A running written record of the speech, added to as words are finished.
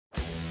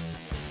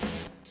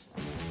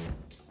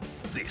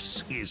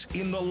This is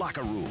In the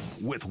Locker Room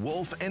with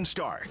Wolf and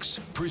Starks,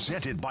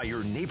 presented by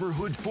your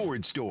neighborhood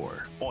Ford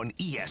store on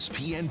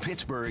ESPN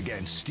Pittsburgh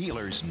and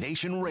Steelers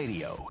Nation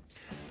Radio.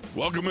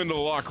 Welcome into the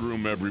locker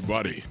room,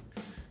 everybody.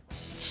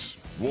 It's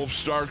Wolf,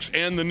 Starks,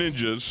 and the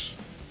Ninjas.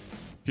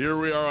 Here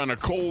we are on a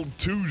cold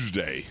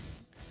Tuesday.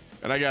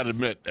 And I got to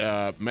admit,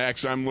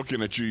 Max, I'm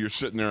looking at you. You're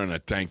sitting there in a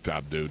tank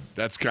top, dude.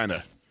 That's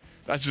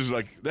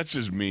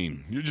just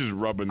mean. You're just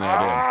rubbing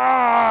that in.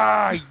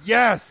 Ah,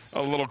 yes.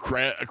 A little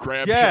crab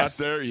Yes.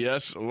 shot there,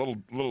 yes. A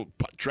little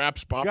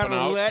traps popping Gotta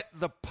out. let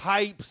the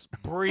pipes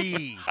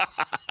breathe.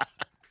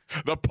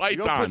 The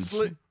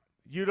pythons.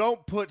 You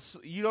don't put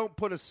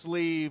a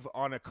sleeve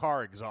on a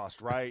car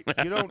exhaust, right?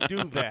 You don't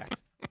do that.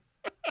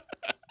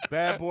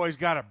 Bad boy's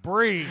gotta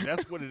breathe.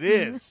 That's what it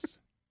is.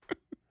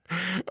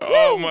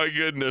 Oh, my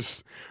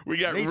goodness. We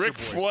got Nature Ric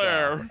Boy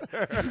Flair,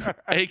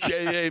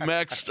 a.k.a.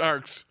 Max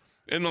Starks,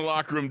 in the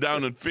locker room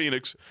down in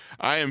Phoenix.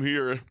 I am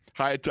here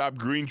high atop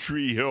Green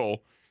Tree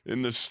Hill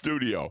in the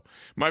studio.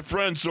 My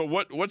friend, so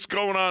what's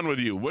going on with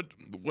you?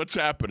 What's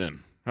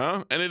happening?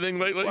 Huh? Anything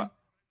lately? Well,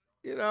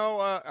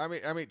 I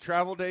mean,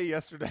 travel day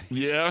yesterday.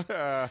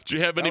 Yeah? Did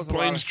you have any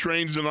planes,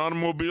 trains, and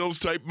automobiles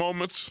type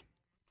moments?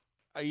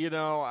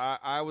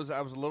 I was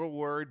a little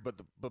worried, but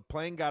the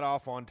plane got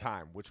off on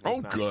time, which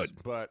was nice. Good.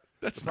 But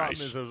That's the problem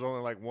nice. is there was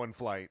only like one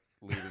flight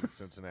leaving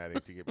Cincinnati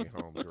to get me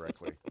home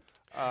directly.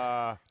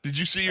 Did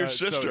you see your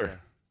sister? yeah.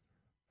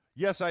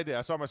 Yes, I did.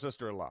 I saw my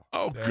sister-in-law.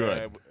 Oh,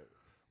 good.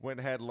 Went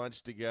and had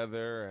lunch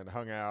together and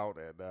hung out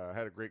and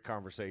had a great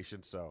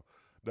conversation. So,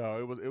 no,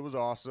 it was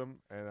awesome,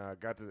 and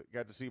got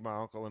to see my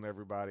uncle and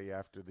everybody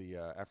after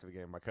the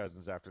game. My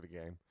cousins after the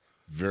game.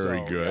 Very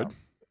good. Yeah,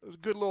 it was a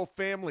good little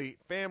family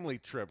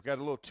trip. Got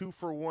a little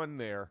 2-for-1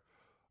 there,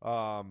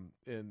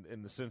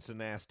 in the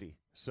Cincinnati.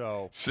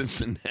 So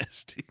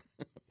Cincinnati.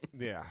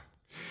 yeah.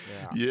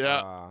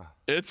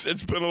 It's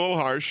been a little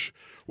harsh.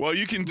 Well,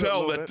 you can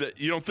tell that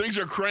things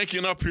are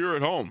cranking up here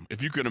at home,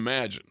 if you can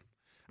imagine.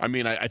 I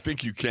mean, I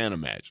think you can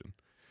imagine.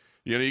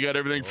 You got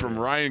everything from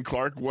Ryan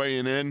Clark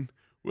weighing in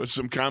with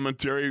some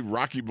commentary,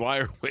 Rocky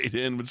Blyer weighed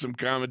in with some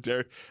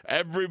commentary.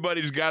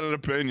 Everybody's got an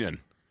opinion,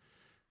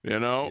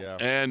 Yeah.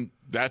 and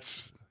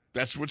that's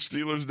what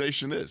Steelers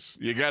Nation is.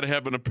 You got to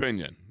have an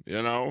opinion,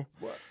 Well,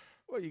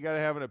 you got to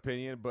have an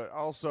opinion, but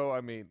also, I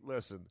mean,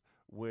 listen.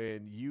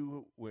 When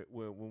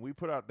we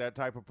put out that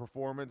type of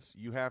performance,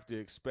 you have to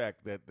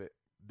expect that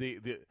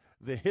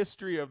the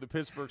history of the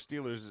Pittsburgh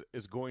Steelers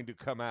is going to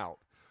come out,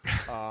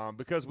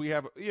 because we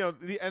have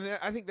and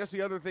I think that's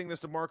the other thing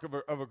that's the mark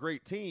of a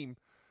great team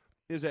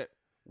is that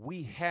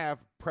we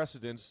have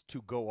precedents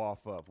to go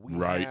off of. We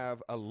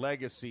have a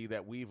legacy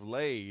that we've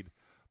laid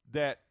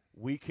that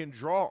we can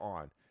draw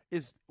on.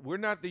 We're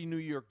not the New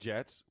York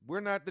Jets, we're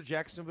not the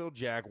Jacksonville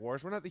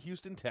Jaguars, we're not the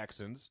Houston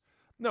Texans.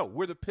 No,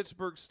 we're the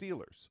Pittsburgh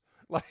Steelers.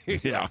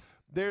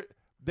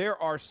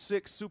 There are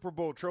 6 Super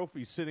Bowl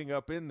trophies sitting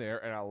up in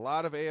there and a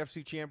lot of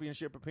AFC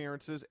Championship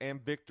appearances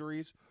and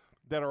victories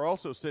that are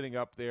also sitting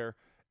up there.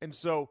 And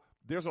so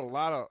there's a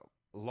lot of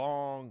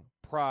long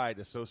pride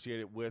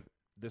associated with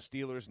the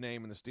Steelers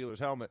name and the Steelers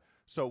helmet.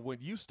 So when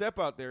you step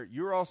out there,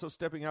 you're also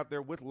stepping out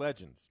there with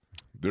legends.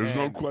 There's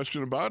no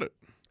question about it.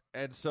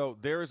 And so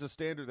there is a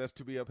standard that's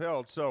to be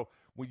upheld. So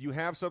when you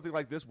have something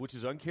like this, which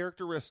is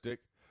uncharacteristic,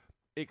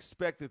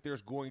 expect that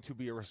there's going to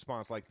be a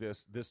response like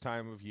this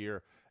time of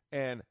year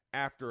and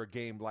after a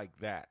game like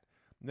that.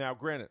 Now,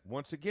 granted,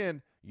 once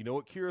again, you know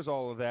what cures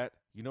all of that?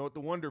 You know what the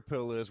wonder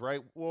pill is,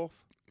 right, Wolf?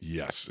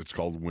 Yes, it's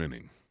called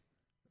winning.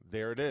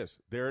 There it is.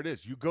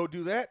 You go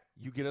do that,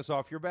 you get us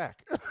off your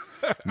back.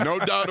 No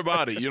doubt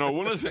about it.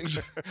 One of the things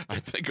I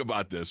think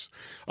about this,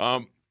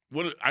 I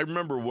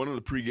remember one of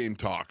the pregame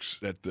talks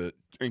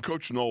and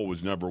Coach Knoll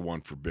was never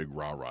one for big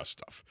rah-rah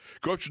stuff.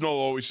 Coach Knoll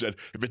always said,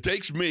 if it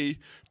takes me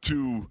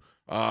to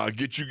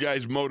get you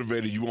guys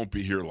motivated, you won't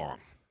be here long.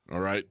 All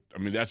right? I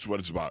mean, that's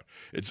what it's about.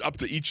 It's up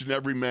to each and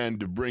every man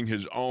to bring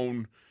his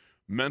own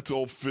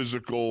mental,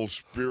 physical,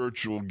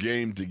 spiritual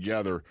game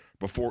together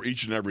before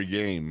each and every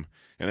game.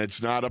 And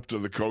it's not up to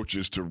the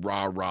coaches to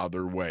rah-rah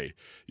their way.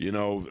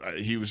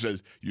 He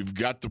says, you've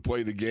got to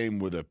play the game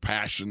with a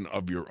passion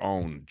of your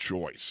own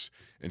choice.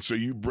 And so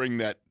you bring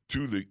that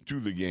to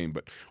the game.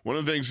 But one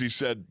of the things he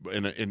said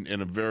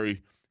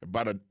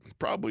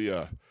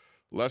probably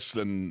less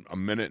than a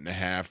minute and a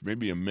half,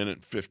 maybe a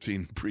minute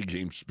 15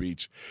 pregame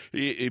speech,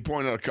 he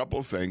pointed out a couple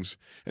of things,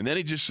 and then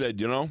he just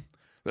said,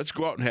 let's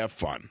go out and have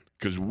fun,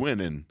 because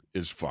winning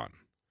is fun.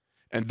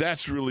 And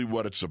that's really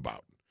what it's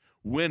about.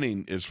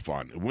 Winning is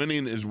fun.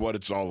 Winning is what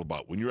it's all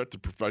about. When you're at the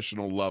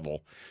professional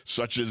level,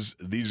 such as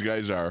these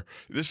guys are,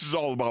 this is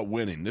all about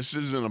winning. This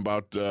isn't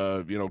about,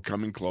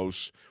 coming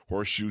close,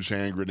 horseshoes,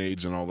 hand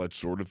grenades, and all that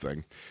sort of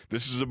thing.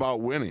 This is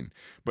about winning.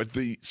 But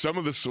some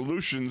of the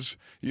solutions,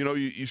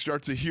 you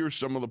start to hear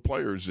some of the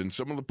players, and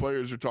some of the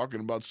players are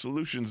talking about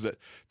solutions that,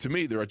 to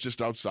me, they're just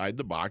outside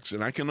the box.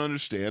 And I can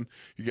understand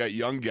you got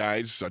young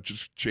guys such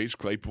as Chase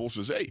Claypool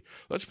says, hey,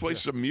 let's play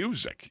some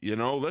music.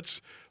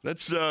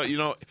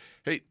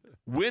 Hey,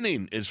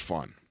 winning is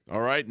fun,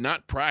 all right?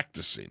 Not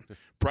practicing.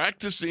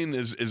 Practicing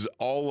is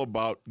all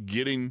about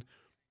getting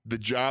the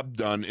job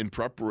done in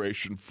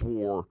preparation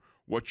for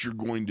what you're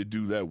going to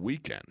do that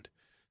weekend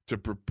to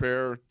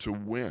prepare to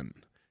win.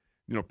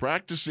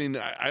 Practicing,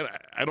 I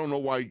don't know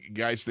why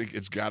guys think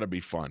it's got to be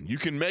fun. You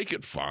can make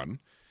it fun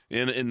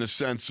in the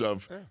sense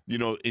of,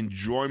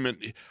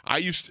 enjoyment. I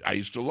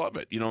used to love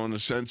it, in the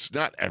sense,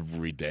 not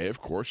every day, of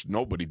course.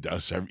 Nobody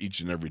does each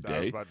and every day. I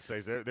was about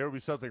to say, there would be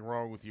something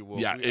wrong with you, Wolf.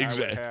 Yeah,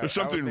 exactly. There's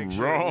something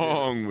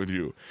wrong with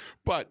you.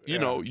 But,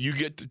 you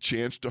get the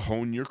chance to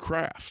hone your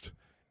craft.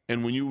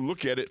 And when you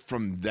look at it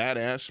from that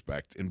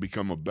aspect and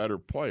become a better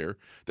player,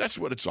 that's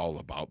what it's all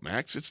about,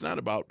 Max. It's not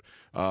about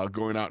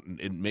going out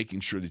and making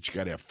sure that you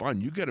got to have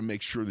fun. You got to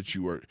make sure that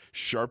you are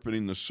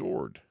sharpening the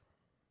sword.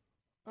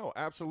 Oh,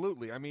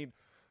 absolutely. I mean,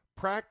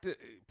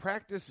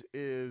 practice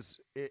is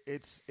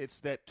it's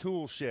that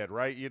tool shed,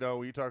 right? You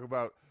talk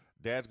about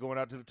Dad's going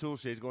out to the tool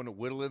shed, he's going to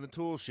whittle in the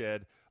tool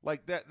shed.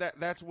 Like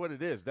that's what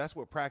it is. That's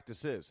what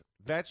practice is.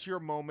 That's your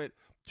moment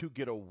to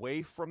get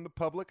away from the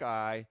public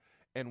eye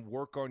and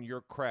work on your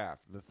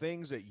craft, the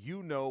things that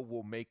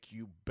will make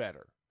you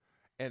better.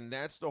 And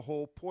that's the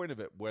whole point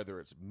of it, whether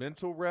it's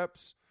mental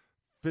reps,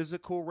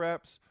 physical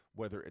reps,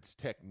 whether it's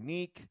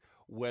technique,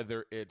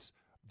 whether it's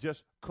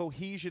just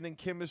cohesion and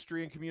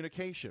chemistry and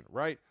communication,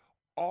 right?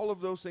 All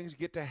of those things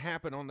get to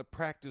happen on the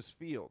practice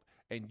field,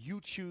 and you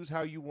choose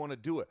how you want to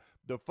do it.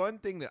 The fun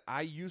thing that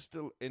I used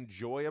to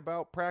enjoy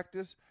about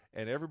practice,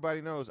 and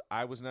everybody knows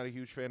I was not a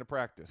huge fan of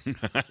practice.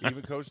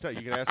 Even Coach Thomas,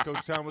 you can ask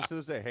Coach Thomas to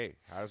this day, hey,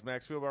 how does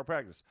Max feel about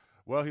practice?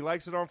 Well, he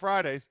likes it on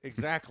Fridays.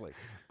 Exactly.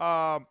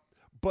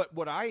 But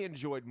what I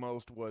enjoyed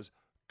most was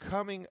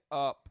coming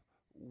up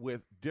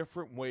with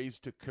different ways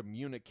to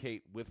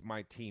communicate with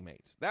my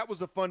teammates. That was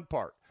the fun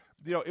part.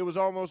 It was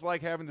almost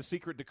like having the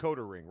secret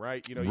decoder ring,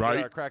 right? You right.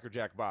 got a Cracker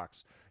Jack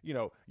box.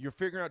 You're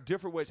figuring out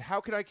different ways.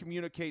 How can I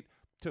communicate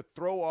to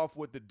throw off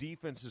what the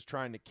defense is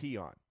trying to key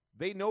on?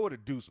 They know what a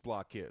deuce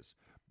block is.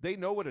 They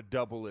know what a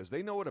double is.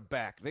 They know what a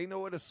back. They know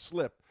what a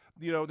slip.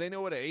 They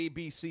know what an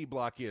ABC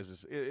block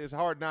is. It's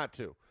hard not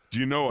to. Do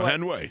you know a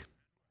Henway?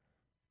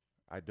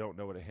 I don't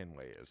know what a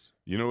Henway is.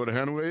 You know what a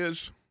Henway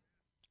is?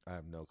 I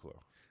have no clue.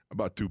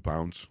 About 2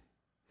 pounds.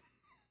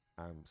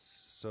 I'm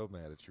so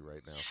mad at you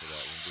right now for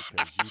that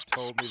one because you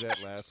told me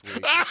that last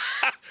week.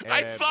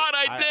 I thought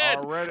I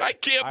did. I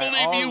can't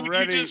believe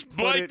you just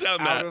blanked on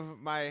that. Out of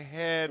my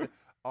head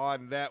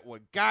on that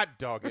one. God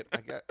dog it. I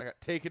got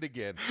take it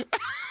again.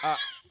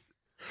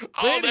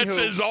 That's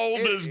as old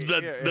as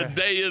the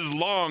day is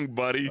long,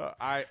 buddy.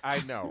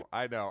 I know.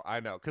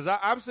 Because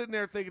I'm sitting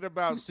there thinking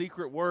about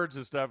secret words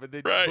and stuff, and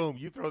then boom,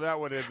 you throw that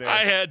one in there.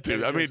 I had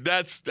to. I mean,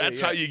 that's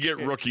how you get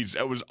rookies.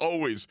 That was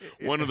always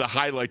one of the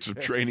highlights of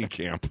training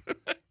camp.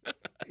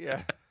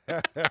 Yeah.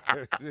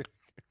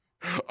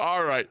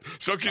 All right.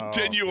 So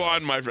continue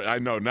on, my friend. I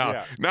know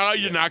now. Now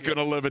you're not going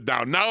to live it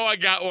down. Now I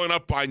got one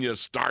up on you,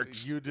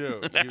 Starks. You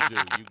do.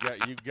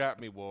 You got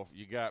me, Wolf.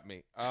 You got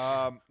me.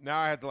 Now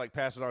I have to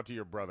pass it on to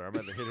your brother. I'm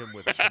going to hit him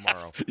with it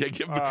tomorrow. Yeah,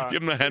 give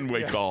him the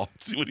Henway call.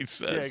 See what he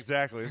says. Yeah,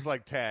 exactly. It's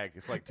like tag.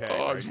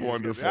 Oh, right? It's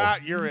wonderful.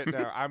 You're it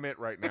now. I'm it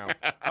right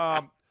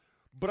now.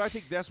 But I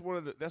think that's one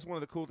of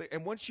the cool things.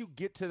 And once you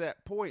get to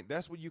that point,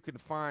 that's when you can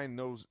find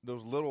those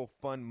little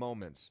fun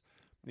moments.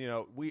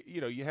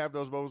 You have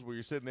those moments where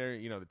you're sitting there,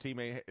 the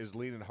teammate is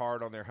leaning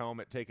hard on their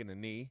helmet, taking a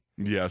knee.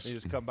 Yes. And you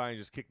just come by and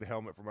just kick the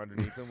helmet from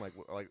underneath them, like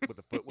with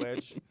the foot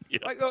wedge.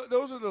 Yeah.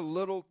 Those are the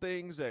little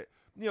things that,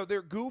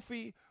 they're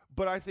goofy,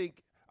 but I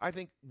think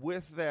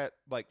with that,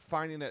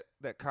 finding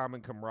that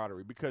common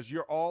camaraderie, because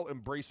you're all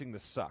embracing the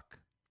suck.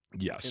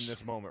 Yes. In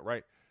this moment,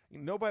 right?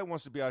 Nobody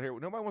wants to be out here.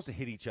 Nobody wants to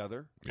hit each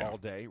other all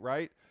day,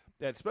 right?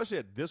 And especially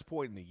at this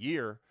point in the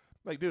year.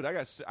 Dude, I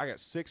got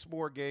 6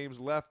 more games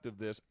left of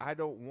this. I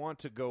don't want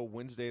to go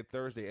Wednesday and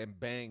Thursday and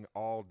bang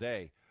all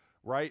day,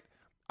 right?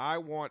 I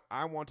want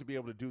to be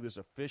able to do this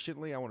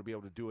efficiently. I want to be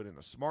able to do it in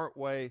a smart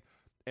way.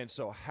 And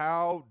so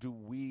how do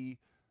we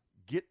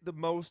get the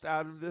most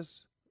out of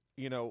this,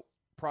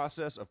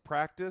 process of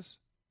practice,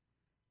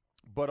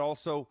 but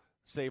also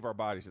save our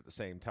bodies at the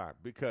same time?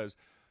 Because,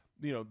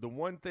 the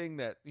one thing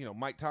that,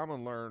 Mike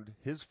Tomlin learned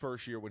his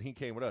first year when he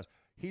came with us,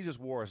 he just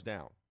wore us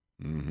down.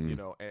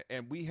 Mm-hmm.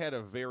 And we had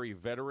a very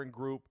veteran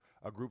group,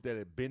 a group that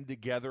had been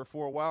together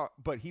for a while,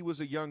 but he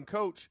was a young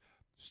coach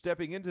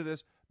stepping into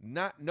this,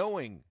 not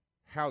knowing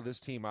how this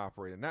team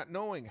operated, not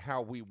knowing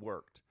how we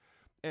worked.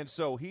 And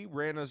so he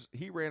ran us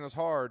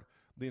hard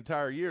the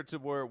entire year to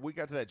where we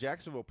got to that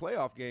Jacksonville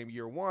playoff game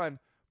year 1,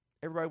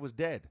 everybody was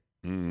dead.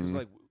 Mm-hmm. It's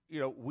like,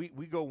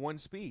 we go one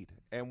speed,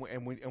 and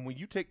when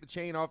you take the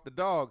chain off the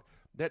dog,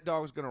 that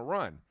dog's going to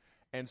run.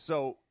 And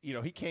so,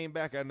 he came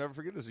back, I'll never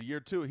forget this, a year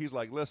 2, he's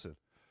like, listen,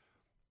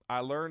 I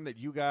learned that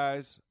you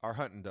guys are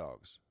hunting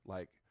dogs.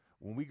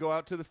 When we go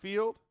out to the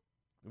field,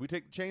 we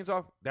take the chains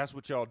off, that's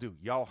what y'all do.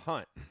 Y'all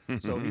hunt.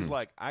 So he's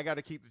like, I got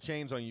to keep the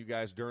chains on you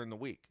guys during the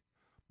week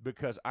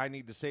because I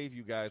need to save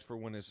you guys for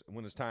when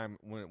it's time,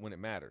 when it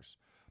matters.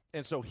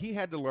 And so he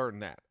had to learn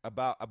that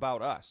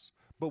about us.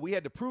 But we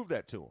had to prove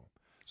that to him.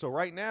 So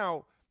right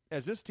now,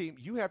 as this team,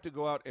 you have to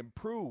go out and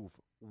prove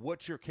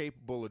what you're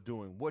capable of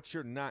doing, what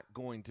you're not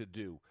going to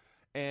do,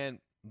 and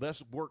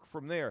let's work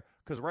from there.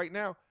 Because right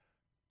now,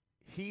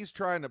 he's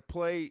trying to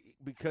play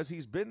because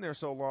he's been there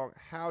so long.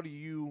 How do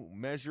you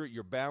measure it?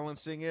 You're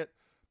balancing it.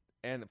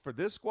 And for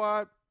this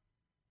squad,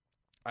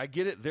 I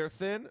get it. They're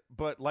thin,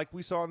 but like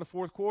we saw in the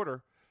fourth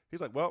quarter,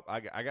 he's like, well, I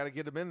got to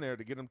get them in there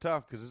to get them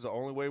tough because this is the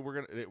only way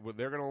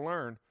they're going to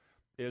learn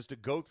is to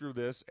go through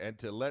this and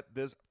to let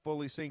this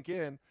fully sink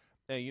in.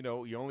 And, you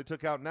know, you only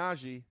took out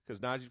Najee because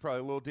Najee's probably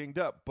a little dinged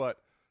up. But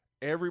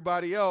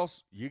everybody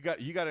else, you got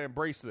to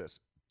embrace this.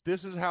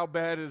 This is how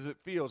bad as it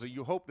feels. And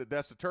you hope that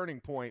that's the turning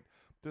point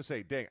to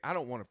say, dang, I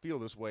don't want to feel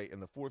this way in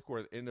the fourth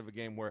quarter, at the end of a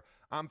game where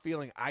I'm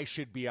feeling I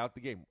should be out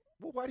the game.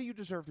 Well, why do you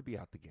deserve to be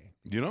out the game?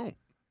 You don't.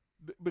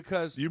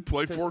 Because you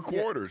played 4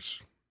 quarters.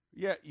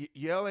 Yeah,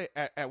 you only,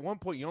 at one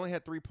point you only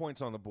had 3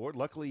 points on the board.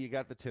 Luckily, you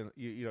got the 10.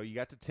 You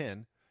got to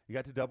 10. You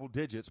got to double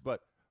digits.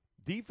 But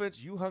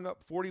defense, you hung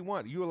up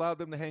 41. You allowed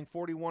them to hang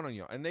 41 on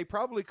you, and they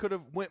probably could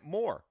have went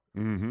more.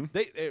 Mm-hmm.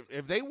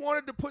 If they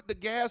wanted to put the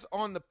gas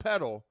on the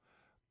pedal,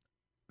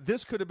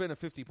 this could have been a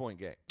 50-point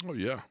game. Oh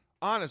yeah.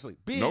 Honestly,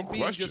 being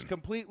just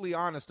completely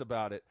honest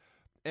about it,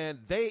 and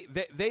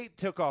they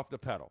took off the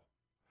pedal.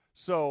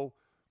 So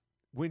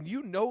when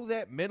you know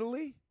that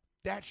mentally,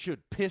 that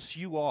should piss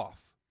you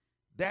off.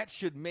 That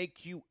should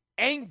make you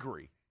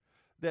angry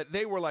that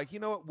they were like, you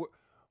know what,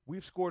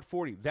 we've scored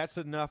 40. That's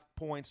enough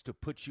points to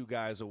put you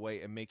guys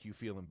away and make you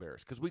feel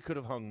embarrassed because we could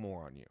have hung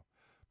more on you.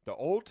 The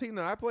old team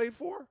that I played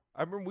for,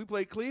 I remember we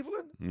played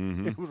Cleveland.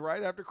 Mm-hmm. It was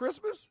right after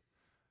Christmas.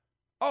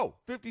 Oh,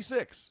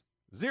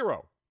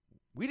 56-0.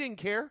 We didn't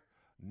care.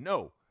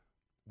 No,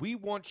 we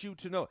want you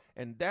to know.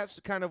 And that's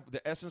kind of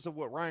the essence of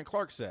what Ryan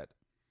Clark said,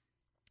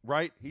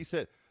 right? He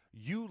said,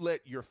 you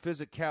let your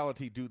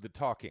physicality do the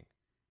talking.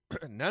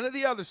 None of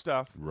the other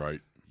stuff. Right.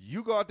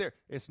 You go out there.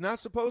 It's not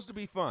supposed to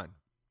be fun.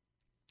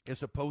 It's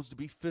supposed to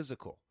be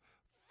physical.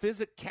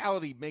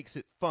 Physicality makes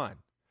it fun.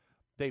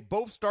 They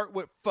both start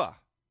with "fuh."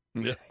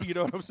 Yeah. You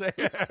know what I'm saying?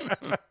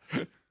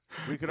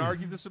 We can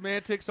argue the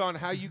semantics on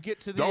how you get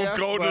to the Don't F,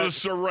 go but to the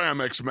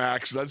ceramics,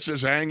 Max. Let's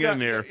just hang in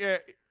there. Yeah.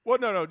 Well,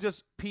 no,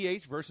 just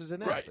PH versus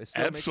an F. Right. It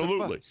still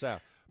Absolutely. makes it fun.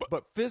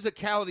 But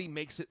physicality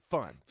makes it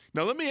fun.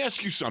 Now, let me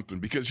ask you something,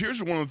 because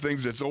here's one of the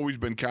things that's always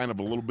been kind of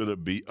a little bit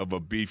of a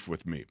beef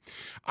with me.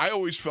 I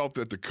always felt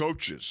that the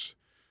coaches,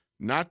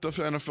 not the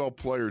NFL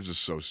Players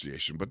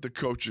Association, but the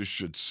coaches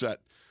should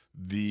set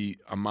the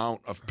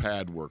amount of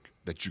pad work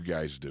that you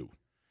guys do.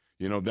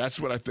 You know, that's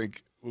what I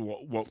think.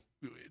 Well,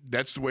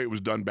 that's the way it was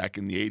done back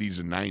in the 80s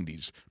and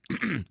 90s.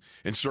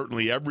 And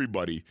certainly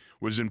everybody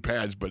was in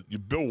pads, but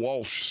Bill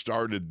Walsh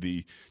started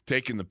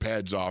taking the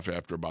pads off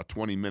after about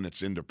 20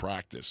 minutes into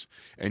practice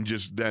and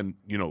just then,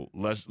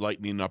 less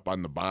lightening up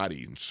on the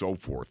body and so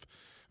forth.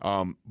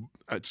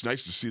 It's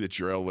nice to see that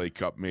your LA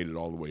Cup made it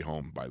all the way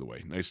home, by the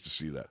way. Nice to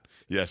see that.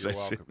 Yes, You're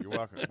welcome. You're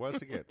welcome.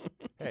 Once again,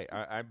 hey,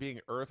 I'm being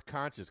earth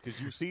conscious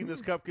because you've seen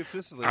this cup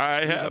consistently.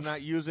 I have. I'm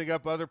not using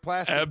up other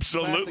plastic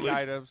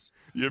items.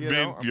 You're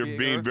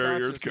being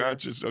very earth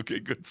conscious. Okay,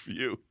 good for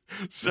you.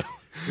 So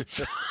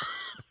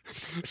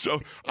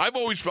I've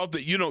always felt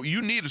that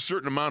you need a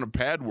certain amount of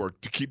pad work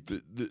to keep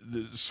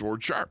the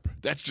sword sharp.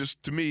 That's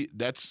just, to me,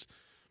 that's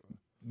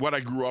what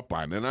I grew up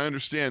on. And I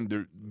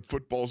understand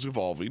football's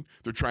evolving.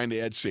 They're trying to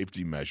add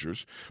safety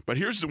measures. But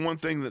here's the one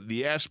thing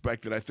the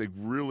aspect that I think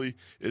really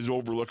is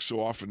overlooked so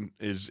often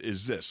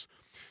is this.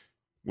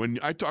 When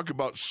I talk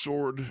about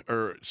sword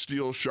or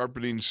steel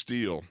sharpening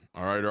steel,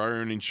 all right, or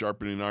ironing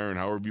sharpening iron,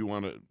 however you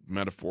want to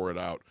metaphor it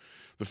out,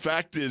 the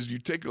fact is you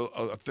take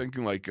a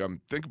thinking like,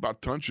 think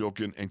about Tunch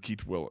Ilkin and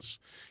Keith Willis.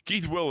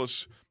 Keith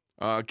Willis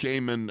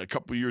came in a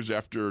couple years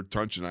after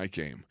Tunch and I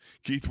came.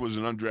 Keith was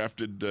an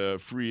undrafted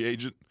free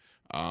agent.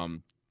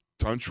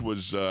 Tunch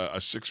was a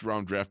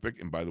 6th-round draft pick,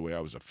 and by the way, I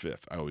was a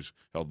 5th. I always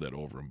held that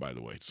over him, by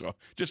the way. So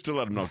just to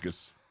let him know,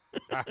 because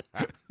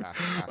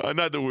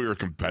not that we were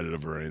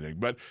competitive or anything,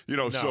 but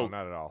no, so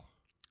not at all.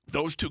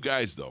 Those two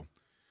guys, though,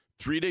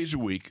 3 days a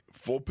week,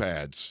 full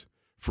pads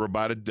for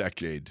about a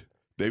decade,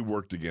 they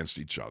worked against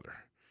each other,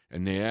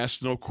 and they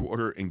asked no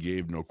quarter and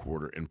gave no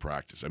quarter in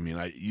practice. I mean,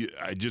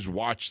 I just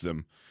watched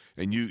them,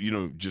 and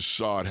you just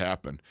saw it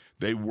happen.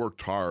 They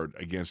worked hard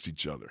against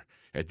each other.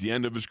 At the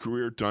end of his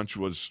career, Tunch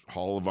was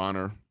Hall of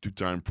Honor,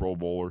 2-time Pro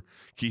Bowler.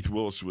 Keith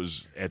Willis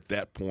was, at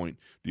that point,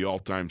 the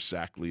all-time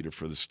sack leader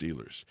for the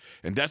Steelers.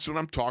 And that's what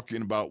I'm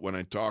talking about when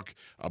I talk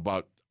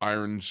about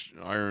iron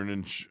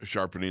and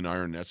sharpening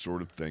iron, that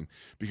sort of thing,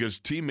 because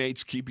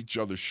teammates keep each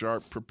other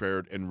sharp,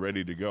 prepared, and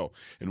ready to go.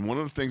 And one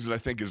of the things that I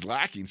think is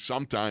lacking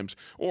sometimes,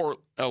 or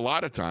a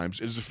lot of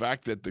times, is the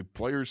fact that the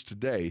players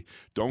today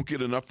don't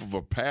get enough of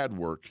a pad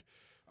work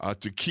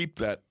to keep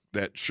that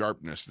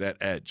sharpness, that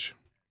edge.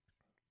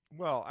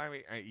 Well,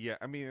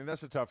 I mean, and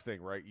that's a tough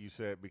thing, right? You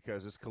said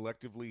because it's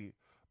collectively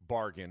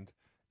bargained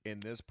in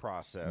this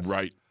process.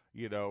 Right.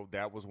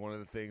 That was one of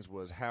the things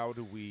was how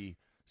do we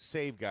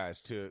save guys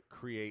to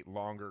create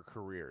longer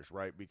careers,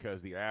 right?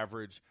 Because the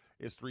average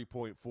is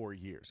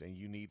 3.4 years, and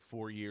you need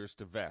 4 years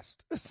to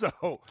vest.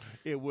 So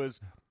it was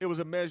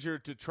a measure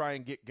to try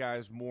and get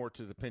guys more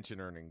to the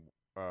pension earning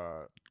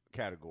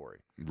category.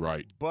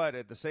 Right. But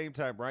at the same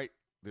time, right,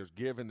 there's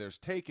give and there's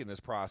take in this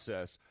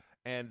process,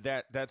 and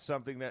that's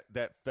something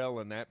that fell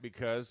in that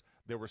because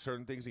there were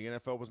certain things the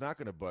NFL was not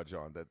going to budge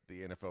on that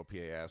the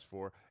NFLPA asked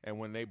for, and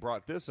when they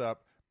brought this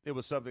up, it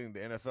was something the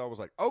NFL was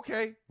like,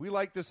 okay, we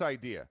like this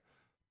idea.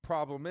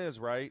 Problem is,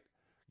 right,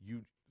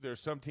 there's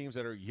some teams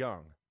that are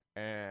young,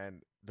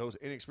 and those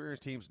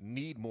inexperienced teams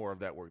need more of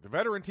that work. The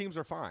veteran teams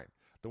are fine.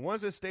 The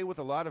ones that stay with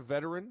a lot of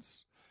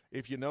veterans,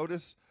 if you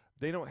notice,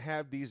 they don't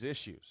have these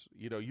issues.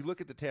 You know, you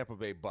look at the Tampa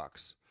Bay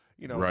Bucks.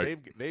 You know, right.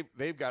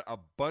 they've got a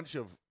bunch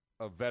of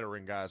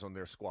veteran guys on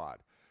their squad,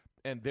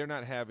 and they're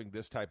not having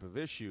this type of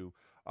issue.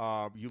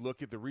 You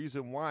look at the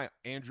reason why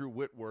Andrew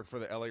Whitworth for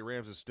the LA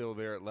Rams is still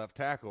there at left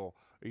tackle.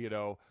 You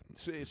know,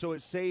 so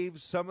it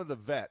saves some of the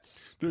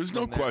vets. There's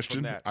no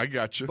question. I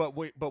got you.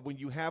 But when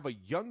you have a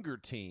younger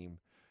team,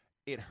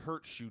 it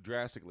hurts you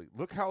drastically.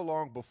 Look how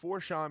long before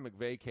Sean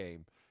McVay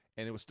came,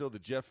 and it was still the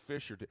Jeff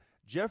Fisher.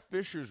 Jeff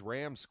Fisher's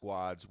Rams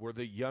squads were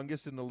the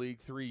youngest in the league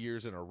 3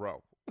 years in a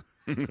row.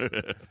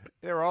 They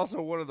were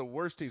also one of the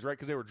worst teams, right?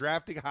 Because they were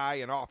drafting high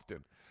and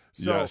often.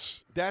 So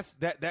yes. that's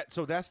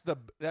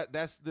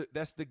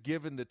the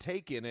give and the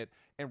take in it.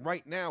 And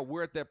right now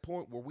we're at that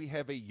point where we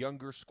have a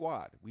younger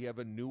squad. We have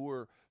a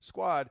newer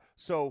squad.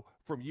 So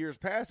from years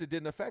past, it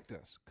didn't affect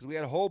us because we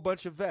had a whole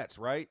bunch of vets,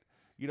 right?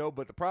 You know,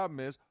 but the problem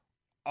is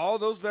all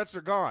those vets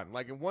are gone.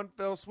 Like in one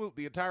fell swoop,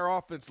 the entire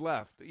offense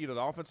left. You know,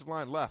 the offensive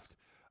line left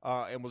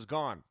and was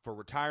gone for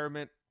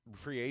retirement,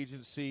 free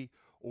agency,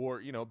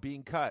 or, you know,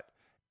 being cut.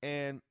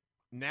 And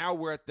now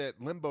we're at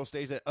that limbo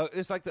stage that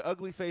it's like the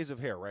ugly phase of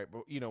hair, right?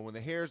 But, you know, when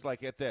the hair's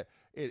like at that,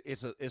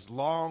 it's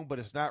long, but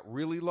it's not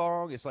really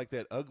long. It's like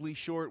that ugly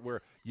short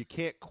where you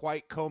can't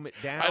quite comb it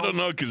down. I don't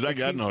know because I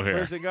got no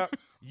hair. Up.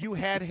 You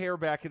had hair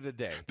back in the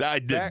day. I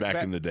did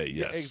back in the day,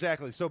 yes. Yeah,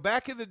 exactly. So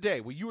back in the day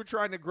when you were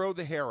trying to grow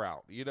the hair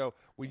out, you know,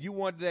 when you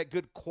wanted that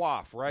good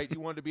coif, right? You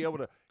wanted to be able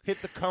to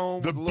hit the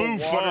comb with a little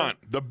water.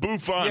 The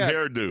bouffant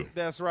hairdo.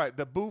 That's right.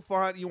 The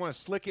bouffant, you want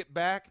to slick it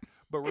back.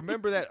 But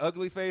remember that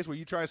ugly phase where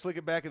you try to slick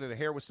it back and then the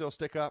hair would still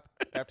stick up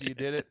after you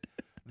did it?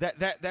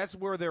 That's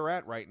where they're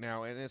at right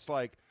now. And it's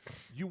like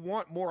you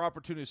want more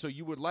opportunities. So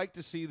you would like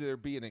to see there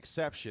be an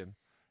exception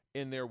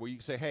in there where you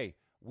can say, hey,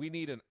 we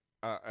need an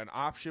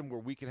option where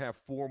we can have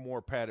 4 more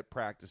padded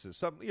practices.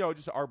 Some, you know,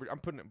 just I'm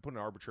putting an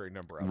arbitrary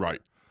number out right.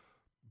 there.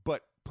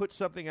 But put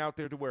something out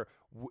there to where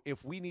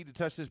if we need to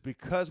touch this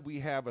because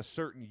we have a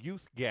certain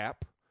youth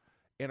gap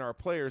in our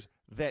players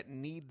that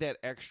need that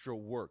extra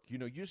work. You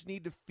know, you just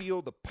need to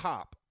feel the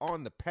pop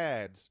on the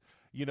pads,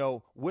 you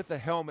know, with a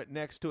helmet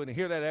next to it and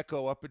hear that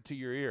echo up into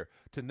your ear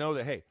to know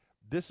that, hey,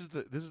 this is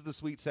the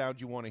sweet sound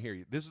you want to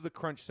hear. This is the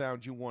crunch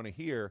sound you want to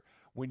hear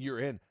when you're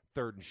in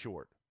 3rd and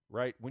short,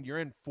 right? When you're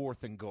in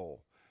 4th and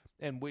goal.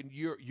 And when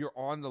you're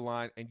on the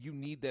line and you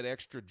need that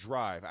extra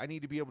drive. I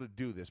need to be able to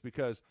do this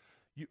because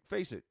you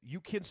face it,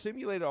 you can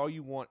simulate it all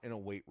you want in a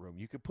weight room.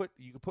 You could put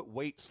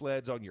weight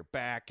sleds on your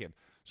back and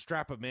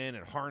strap them in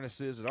and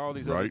harnesses and all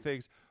these other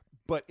things,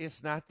 but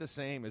it's not the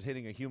same as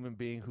hitting a human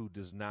being who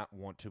does not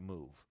want to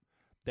move.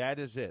 That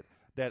is it.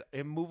 That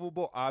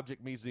immovable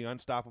object means the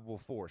unstoppable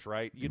force,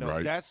 right? You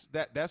know,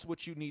 that's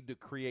what you need to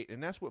create,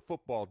 and that's what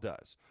football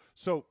does.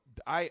 So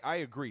I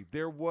agree.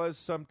 There was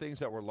some things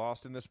that were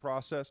lost in this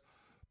process,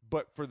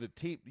 but for the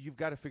team, you've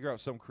got to figure out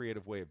some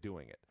creative way of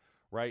doing it,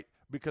 right?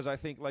 Because I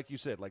think, like you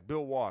said, like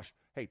Bill Walsh,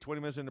 hey, 20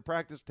 minutes into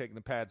practice, taking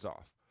the pads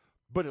off.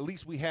 But at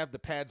least we have the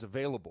pads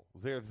available.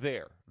 They're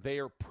there. They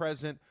are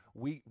present.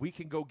 We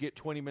can go get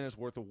 20 minutes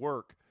worth of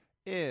work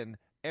in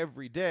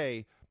every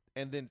day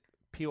and then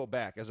peel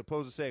back, as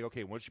opposed to saying,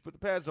 okay, once you put the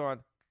pads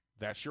on,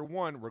 that's your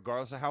one,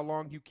 regardless of how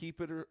long you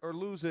keep it or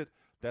lose it.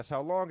 That's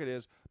how long it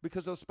is,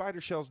 because those spider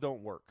shells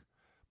don't work.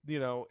 You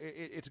know,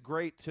 it's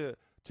great to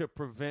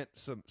prevent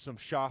some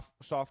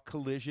soft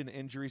collision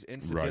injuries,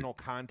 incidental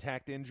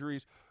contact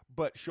injuries,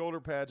 but shoulder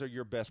pads are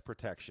your best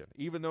protection.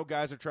 Even though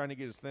guys are trying to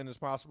get as thin as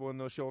possible in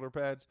those shoulder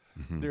pads,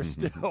 they're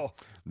still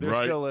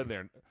still in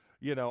there.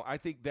 You know, I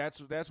think that's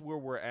where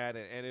we're at,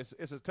 and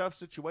it's a tough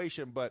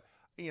situation, but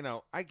you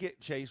know, I get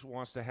Chase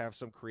wants to have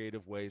some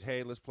creative ways.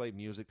 Hey, let's play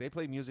music. They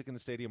play music in the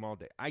stadium all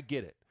day. I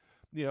get it.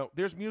 You know,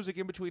 there's music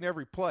in between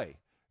every play,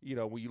 you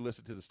know, when you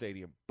listen to the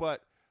stadium.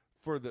 But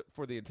for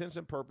the intents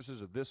and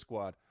purposes of this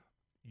squad,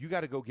 you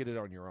got to go get it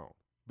on your own.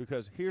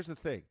 Because here's the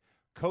thing.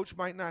 Coach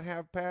might not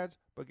have pads,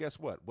 but guess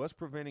what? What's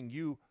preventing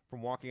you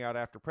from walking out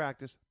after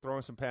practice,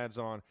 throwing some pads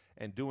on,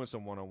 and doing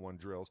some one-on-one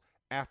drills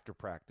after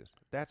practice?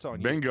 That's on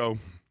you. Bingo.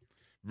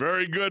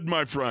 Very good,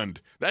 my friend.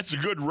 That's a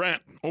good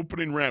rant,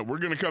 opening rant. We're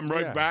going to come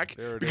right back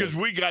because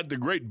we got the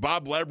great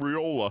Bob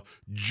Labriola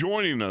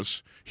joining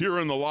us here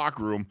in the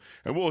locker room,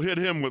 and we'll hit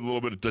him with a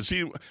little bit.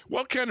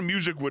 What kind of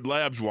music would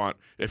Labs want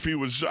if he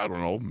was, I don't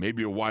know,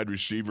 maybe a wide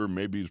receiver,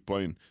 maybe he's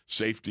playing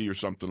safety or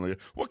something like that?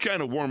 What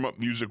kind of warm-up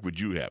music would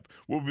you have?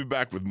 We'll be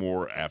back with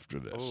more after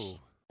this. Oh.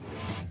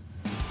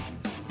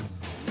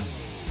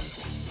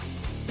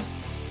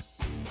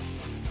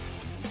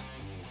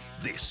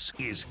 This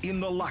is In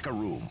the Locker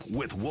Room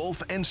with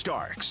Wolf and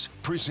Starks,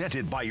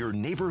 presented by your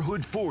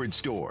neighborhood Ford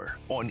store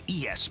on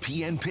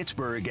ESPN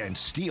Pittsburgh and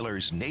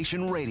Steelers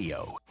Nation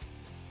Radio.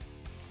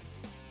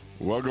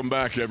 Welcome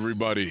back,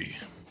 everybody.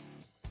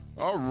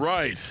 All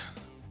right.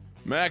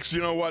 Max,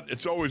 you know what?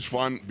 It's always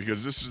fun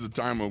because this is the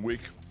time of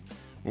week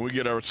when we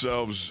get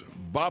ourselves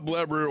Bob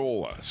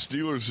Labriola,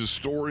 Steelers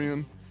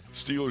historian,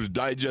 Steelers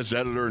Digest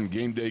editor, and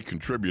game day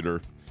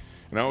contributor.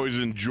 And I always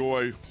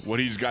enjoy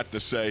what he's got to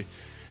say.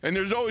 And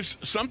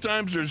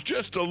sometimes there's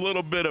just a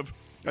little bit of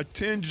a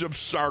tinge of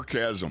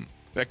sarcasm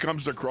that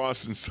comes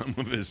across in some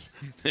of his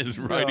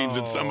writings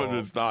and some of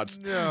his thoughts.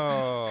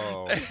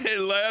 No. Hey,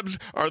 Labs,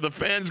 are the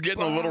fans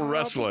getting a little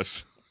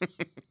restless?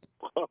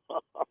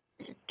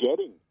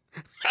 Getting.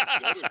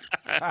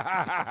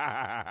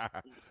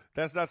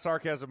 That's not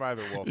sarcasm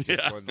either, Wolf.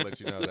 Just wanted to let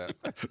you know that.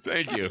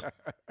 Thank you.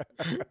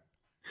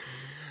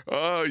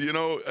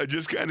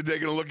 Just kind of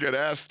taking a look at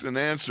Asked and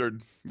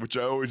Answered, which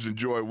I always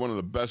enjoy, one of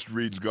the best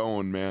reads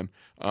going, man.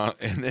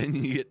 And then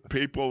you get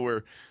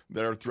people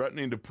that are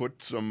threatening to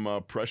put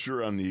some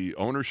pressure on the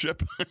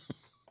ownership.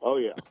 Oh,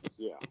 yeah.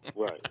 Yeah,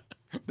 right.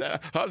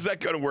 How's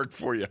that going to work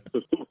for you?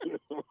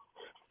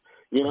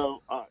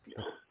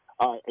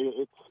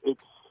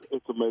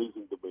 It's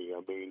amazing to me.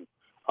 I mean,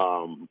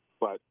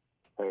 but,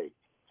 hey,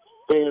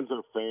 fans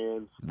are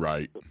fans.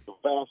 Right. The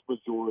vast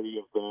majority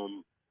of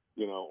them,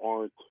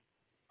 aren't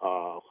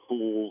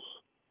fools.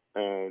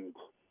 And,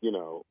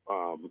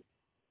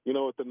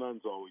 what the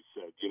nuns always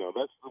said,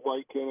 that's why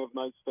you can't have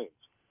nice things.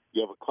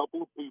 You have a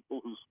couple of people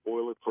who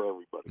spoil it for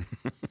everybody.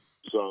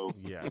 So,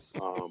 yes.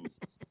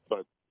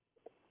 But,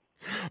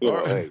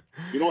 right. hey,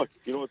 you know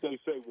what they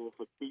say, Wolf,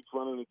 it beats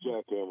running a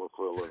jackhammer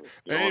for a living.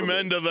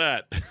 Amen to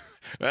that.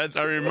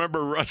 I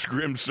remember Russ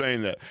Grimm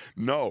saying that.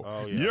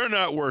 No, You're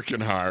not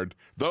working hard.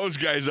 Those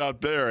guys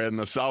out there in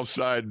the south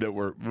side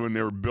when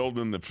they were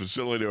building the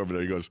facility over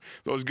there, he goes,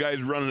 those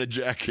guys running a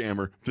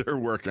jackhammer, they're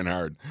working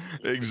hard.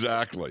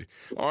 Exactly.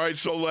 All right,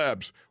 so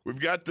Labs, we've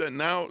got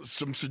now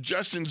some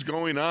suggestions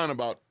going on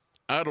about,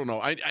 I don't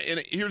know.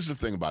 And here's the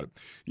thing about it.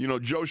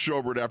 Joe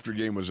Schobert after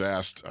game was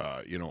asked,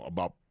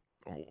 about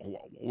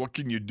what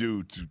can you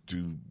do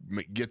to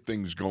get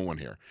things going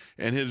here?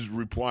 And his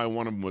reply,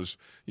 one of them was,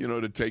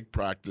 to take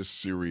practice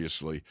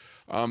seriously,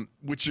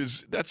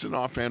 that's an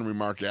offhand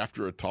remark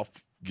after a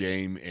tough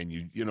game, and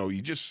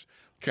you just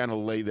kind of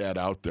lay that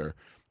out there.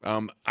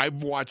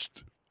 I've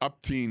watched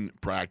up-teen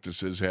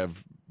practices,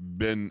 have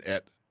been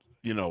at,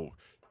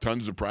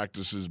 tons of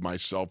practices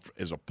myself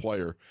as a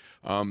player.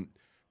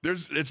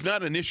 It's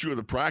not an issue of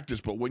the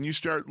practice, but when you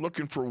start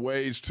looking for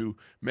ways to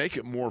make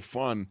it more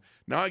fun,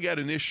 now I got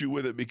an issue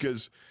with it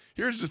because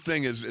here's the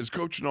thing, as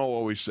Coach Null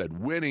always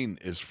said, winning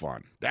is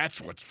fun. That's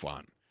what's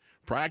fun.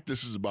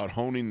 Practice is about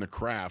honing the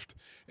craft,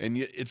 and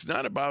it's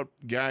not about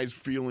guys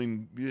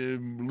feeling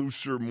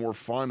looser, more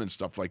fun and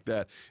stuff like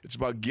that. It's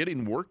about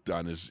getting work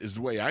done is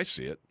the way I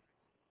see it.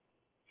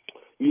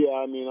 Yeah,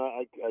 I mean,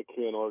 I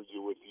can't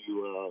argue with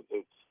you.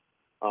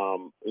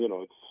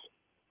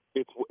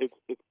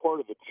 It's part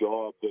of the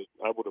job that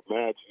I would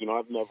imagine.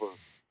 I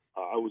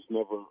was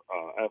never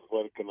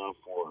athletic enough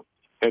or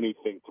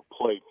anything to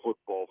play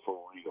football for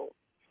real.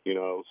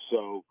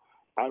 So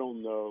I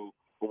don't know.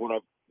 But when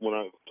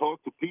I've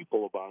talked to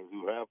people about it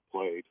who have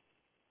played,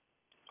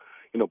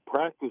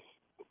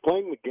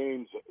 playing the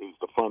games is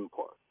the fun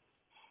part.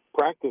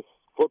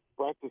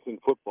 Practicing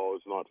football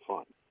is not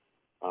fun.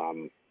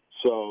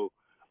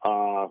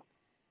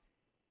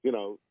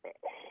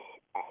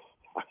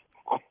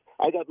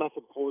 I got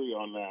nothing for you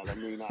on that. I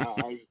mean,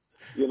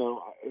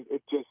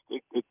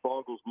 it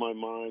boggles my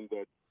mind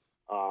that,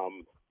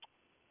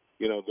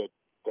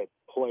 that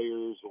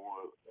players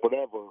or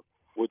whatever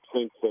would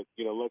think that,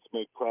 let's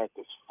make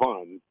practice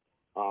fun,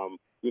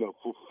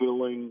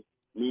 fulfilling,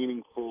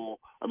 meaningful.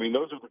 I mean,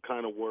 those are the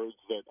kind of words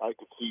that I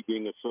could see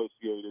being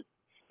associated,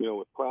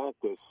 with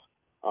practice.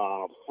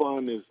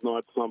 Fun is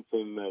not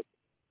something that,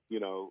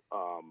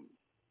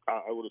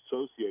 I would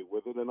associate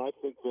with it. And I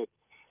think that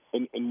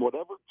in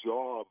whatever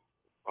job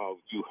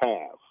you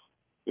have,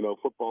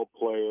 football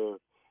player,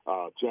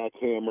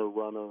 jackhammer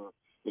runner,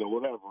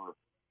 whatever,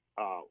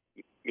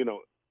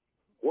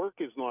 work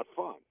is not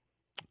fun.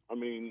 I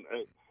mean,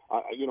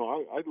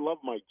 I love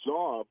my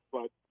job,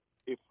 but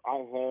if I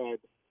had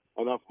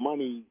enough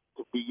money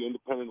to be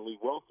independently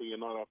wealthy and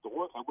not have to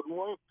work, I wouldn't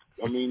work.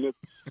 I mean,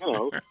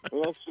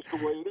 that's just the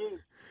way it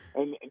is.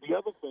 And the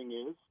other thing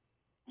is,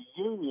 the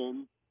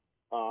union,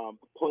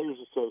 the Players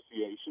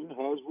Association,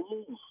 has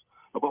rules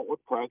about what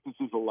practice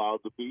is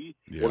allowed to be,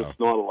 what it's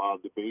not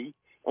allowed to be,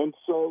 and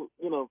so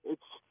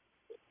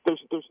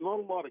there's not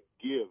a lot of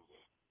give.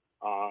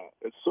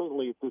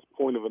 Certainly at this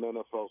point of an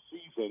NFL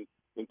season,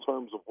 in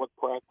terms of what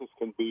practice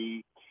can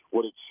be,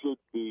 what it should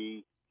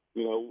be.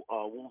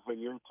 Wolf, in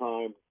your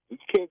time, you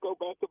can't go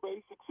back to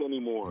basics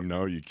anymore.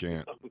 No, you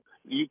can't.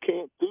 You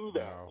can't do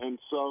that, and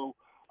so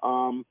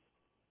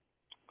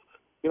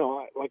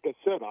like I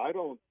said, I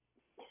don't.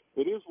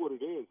 It is what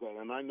it is,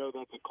 and I know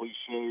that's a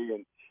cliche,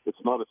 and it's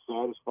not a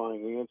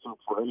satisfying answer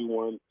for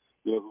anyone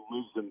who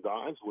lives and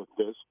dies with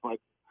this. But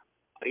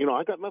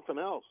I got nothing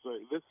else.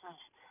 This is,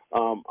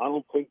 I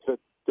don't think that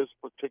this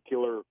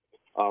particular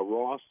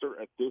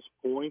roster at this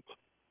point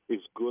is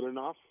good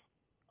enough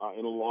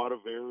in a lot of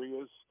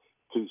areas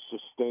to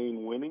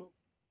sustain winning.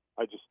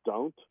 I just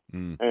don't.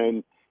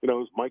 And,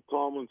 as Mike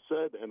Tomlin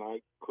said, and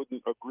I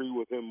couldn't agree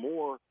with him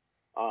more,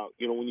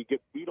 when you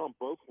get beat on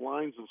both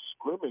lines of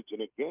scrimmage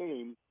in a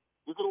game,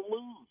 you're going to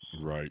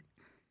lose. Right.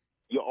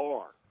 You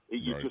are.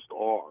 You Right. just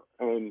are.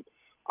 And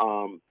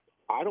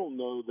I don't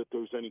know that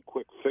there's any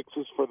quick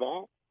fixes for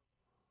that.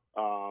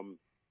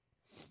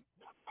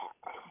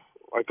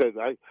 Like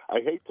I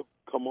hate to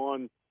come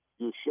on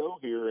your show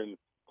here and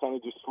kind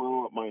of just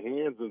throw up my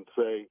hands and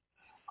say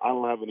I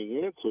don't have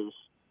any answers,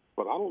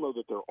 but I don't know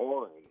that there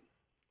are any.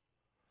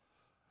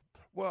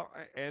 Well,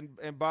 and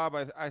Bob,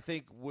 I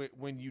think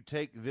when you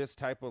take this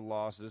type of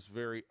loss, this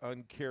very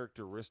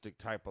uncharacteristic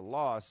type of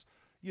loss,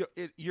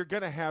 you're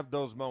going to have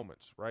those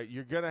moments, right?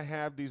 You're going to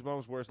have these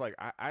moments where it's like,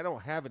 I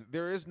don't have it.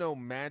 There is no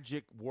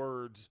magic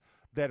words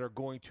that are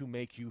going to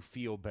make you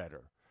feel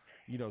better.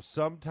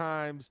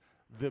 Sometimes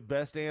the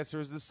best answer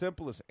is the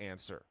simplest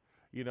answer,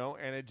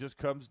 and it just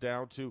comes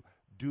down to,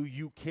 do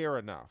you care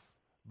enough?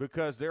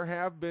 Because there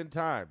have been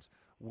times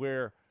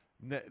where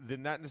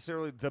not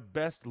necessarily the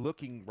best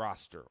looking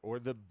roster or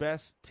the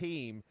best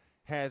team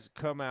has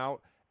come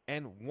out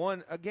and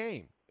won a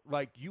game.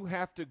 Like, you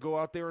have to go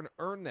out there and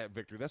earn that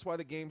victory. That's why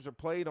the games are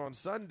played on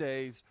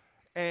Sundays.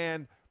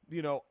 And,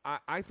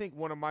 I think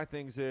one of my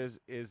things is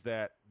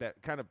that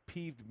kind of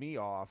peeved me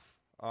off.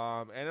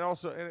 And it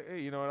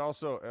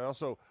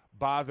also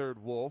bothered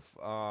Wolf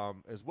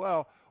as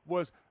well,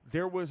 was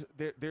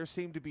there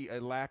seemed to be a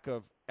lack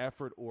of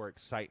effort or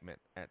excitement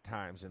at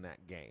times in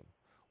that game,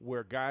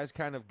 where guys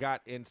kind of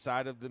got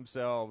inside of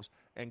themselves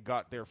and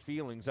got their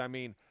feelings. I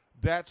mean,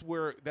 that's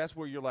where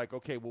you're like,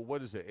 okay, well,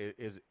 what is it?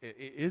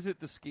 Is it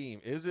the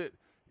scheme? Is it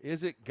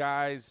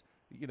guys,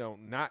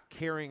 not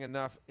caring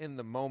enough in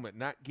the moment,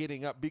 not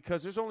getting up?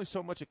 Because there's only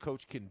so much a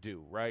coach can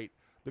do, right?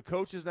 The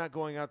coach is not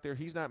going out there.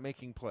 He's not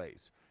making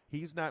plays.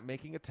 He's not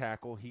making a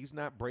tackle. He's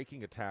not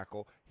breaking a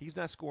tackle. He's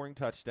not scoring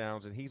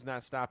touchdowns, and he's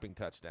not stopping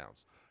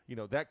touchdowns.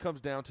 That comes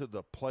down to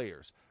the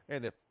players.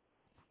 And if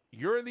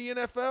you're in the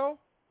NFL,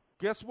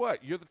 guess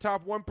what? You're the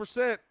top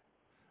 1%.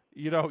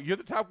 You're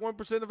the top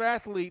 1% of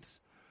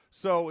athletes.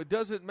 So it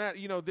doesn't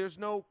matter. There's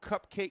no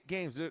cupcake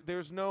games.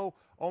 There's no,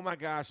 oh, my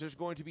gosh, there's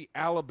going to be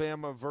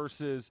Alabama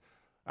versus,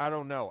 I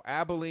don't know,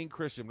 Abilene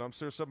Christian. I'm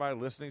sure somebody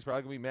listening is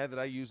probably going to be mad that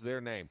I use their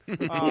name.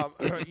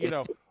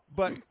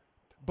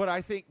 But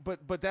I think,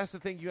 but that's the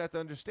thing you have to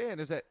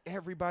understand, is that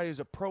everybody is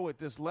a pro at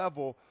this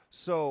level.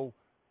 So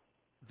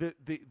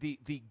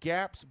the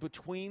gaps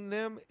between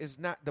them is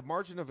not, the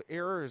margin of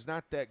error is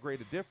not that great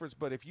a difference.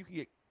 But if you can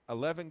get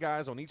 11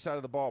 guys on each side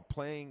of the ball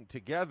playing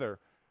together,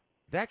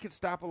 that could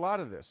stop a lot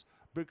of this,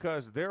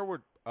 because there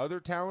were other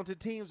talented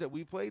teams that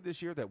we played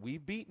this year that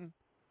we've beaten,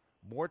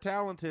 more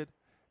talented,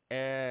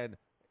 and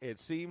it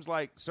seems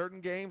like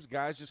certain games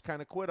guys just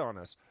kind of quit on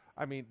us.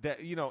 I mean,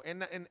 that,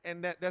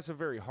 and that's a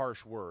very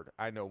harsh word,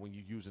 I know, when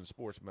you use in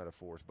sports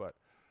metaphors, but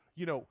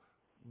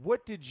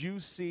what did you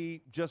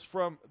see just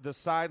from the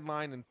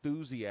sideline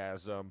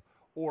enthusiasm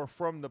or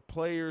from the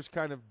players'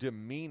 kind of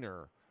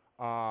demeanor,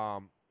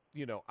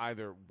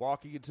 either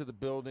walking into the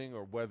building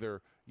or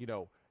whether,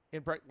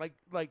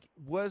 like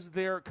was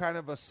there kind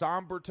of a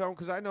somber tone?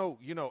 Because I know,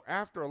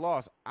 after a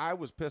loss, I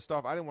was pissed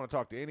off. I didn't want to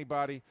talk to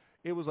anybody.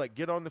 It was like,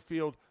 get on the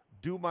field,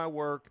 do my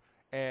work,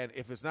 and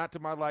if it's not to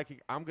my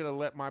liking, I'm going to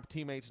let my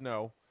teammates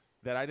know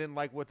that I didn't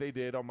like what they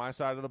did on my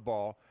side of the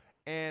ball.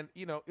 And,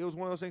 it was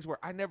one of those things where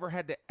I never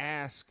had to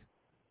ask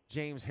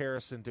James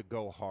Harrison to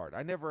go hard.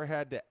 I never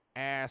had to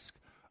ask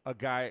a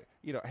guy,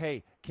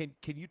 hey, can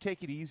you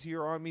take it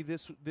easier on me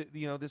this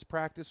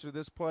practice or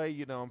this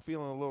play? I'm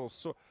feeling a little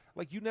sore.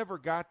 Like, you never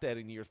got that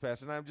in years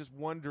past. And I'm just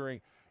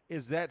wondering,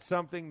 is that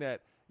something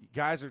that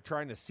guys are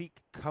trying to seek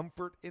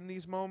comfort in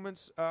these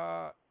moments?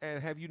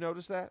 And have you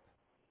noticed that?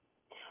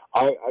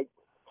 I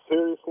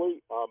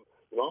seriously, I'm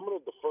going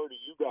to defer to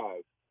you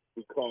guys,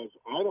 because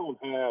I don't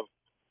have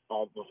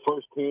the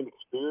firsthand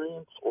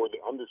experience or the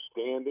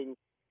understanding,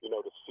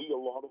 to see a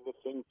lot of the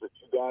things that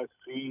you guys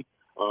see,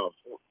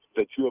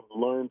 that you have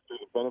learned through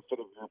the benefit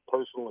of your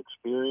personal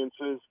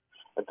experiences,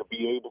 and to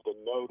be able to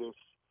notice,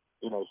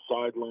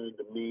 sideline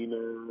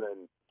demeanor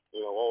and,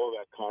 all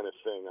of that kind of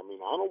thing. I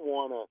mean, I don't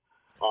want to,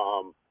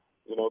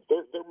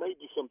 there may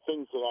be some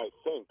things that I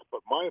think,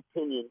 but my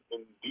opinion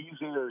in these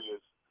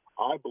areas,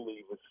 I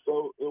believe, is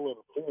so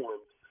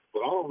ill-informed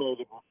that I don't know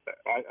that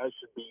I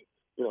should be,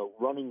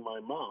 running my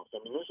mouth. I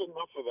mean, there's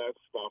enough of that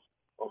stuff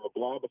on the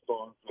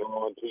blogathons that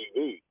are on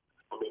TV.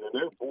 I mean, and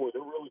they're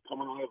really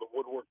coming out of the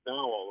woodwork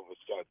now all of a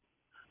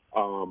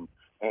sudden.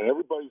 And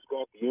everybody's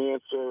got the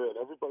answer, and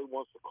everybody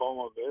wants to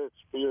call on their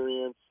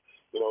experience,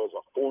 as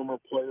a former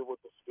player with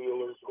the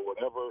Steelers or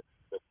whatever,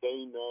 that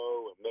they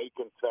know and they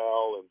can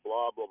tell, and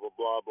blah, blah, blah,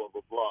 blah, blah,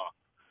 blah, blah.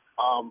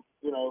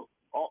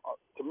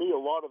 To me, a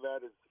lot of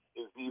that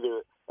is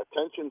either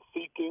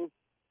attention-seeking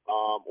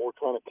or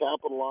trying to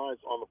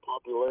capitalize on the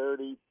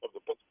popularity of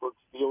the Pittsburgh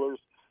Steelers,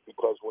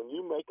 because when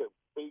you make a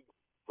big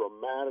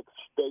dramatic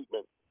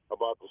statement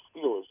about the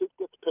Steelers, it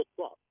gets picked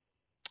up.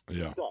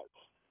 Yeah. It does.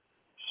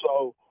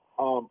 So,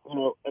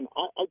 and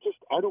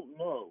I don't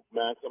know,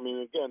 Max. I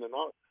mean, again, and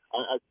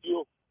I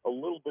feel a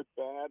little bit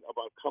bad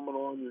about coming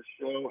on your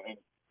show and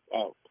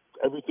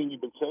everything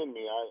you've been saying to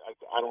me.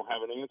 I don't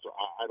have an answer.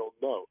 I don't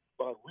know,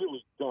 but I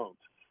really don't,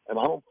 and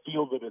I don't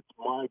feel that it's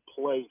my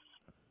place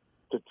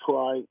to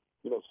try.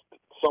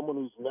 Someone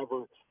who's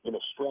never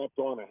strapped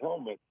on a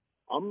helmet.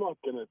 I'm not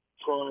going to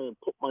try and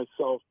put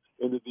myself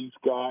into these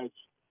guys'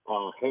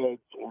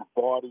 heads or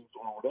bodies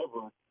or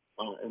whatever,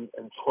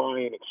 and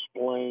try and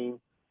explain,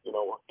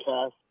 or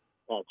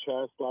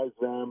chastise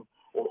them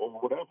or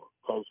whatever.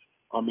 Because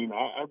I mean,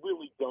 I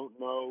really don't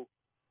know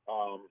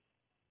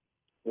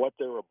what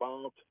they're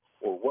about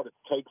or what it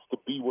takes to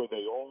be where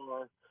they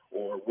are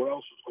or what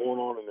else is going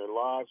on in their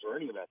lives or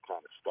any of that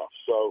kind of stuff.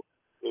 So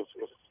if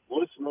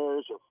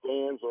listeners or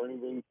fans or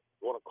anything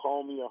want to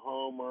call me a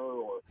homer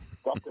or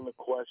duck in the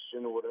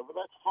question or whatever,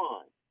 that's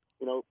fine.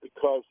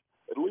 Because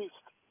at least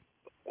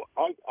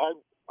I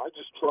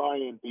just try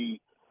and be,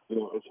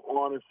 as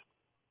honest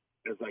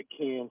as I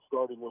can,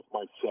 starting with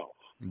myself.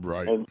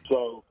 Right. And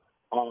so,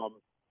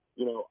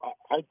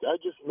 I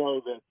just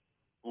know that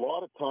a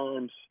lot of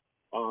times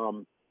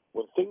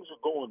when things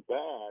are going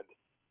bad,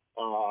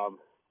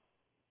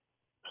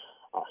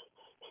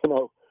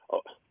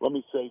 let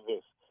me say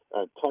this.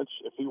 Tunch,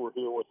 if he were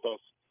here with us,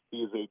 he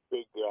is a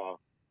big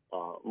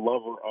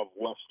lover of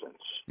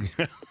Westerns.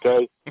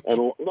 Okay?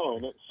 And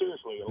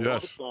seriously, a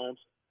lot of times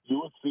you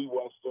would see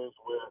Westerns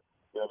where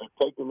they're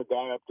taking the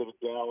guy up to the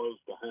gallows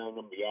to hang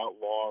him, the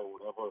outlaw or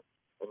whatever,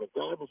 and the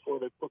guy before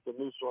they put the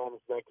noose around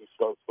his neck, he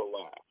starts to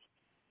laugh.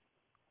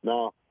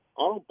 Now,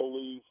 I don't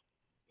believe,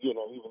 even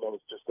though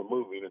it's just a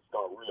movie and it's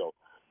not real,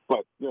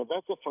 but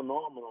that's a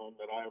phenomenon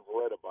that I've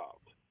read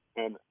about.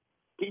 And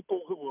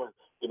people who are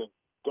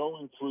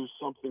going through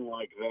something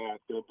like that,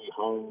 they'll be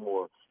hung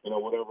or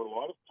whatever. A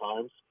lot of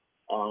times,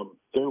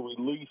 their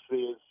release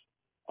is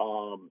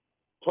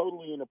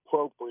totally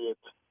inappropriate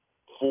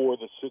for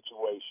the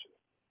situation.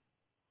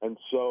 And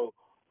so,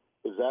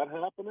 is that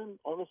happening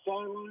on the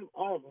sideline?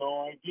 I have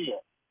no idea,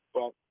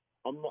 but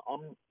I'm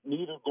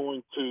neither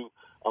going to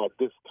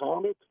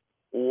discount it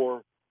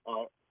or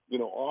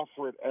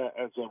offer it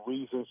as a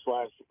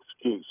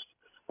reason/excuse.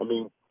 I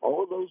mean,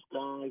 all of those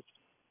guys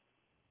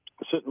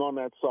sitting on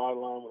that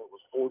sideline when it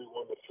was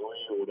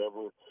 41-3 or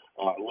whatever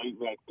late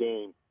in that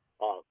game,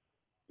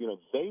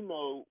 they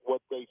know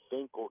what they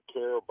think or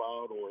care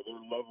about or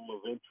their level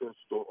of interest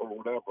or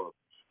whatever.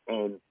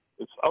 And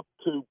it's up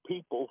to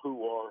people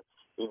who are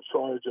in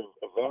charge of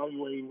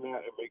evaluating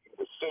that and making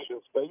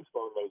decisions based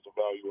on those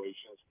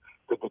evaluations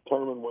to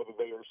determine whether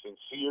they are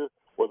sincere,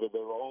 whether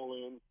they're all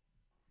in,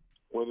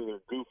 whether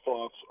they're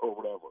goof-offs or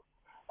whatever.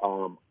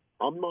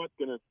 I'm not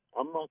gonna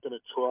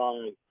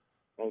try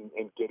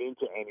and get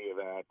into any of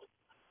that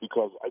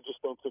because I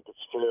just don't think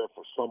it's fair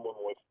for someone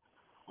with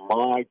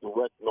my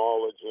direct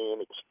knowledge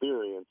and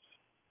experience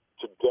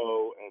to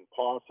go and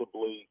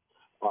possibly,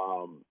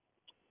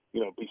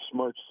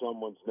 besmirch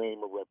someone's name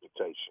or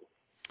reputation.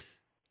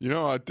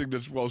 I think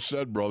that's well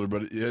said, brother,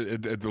 but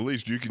at the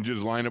least you can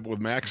just line up with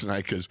Max and I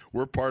because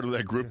we're part of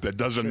that group that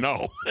doesn't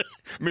know. I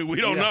mean,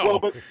 we don't know.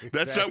 Well,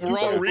 that's that we're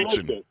all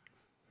reaching.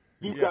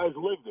 You guys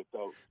lived it,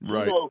 though.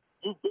 Right.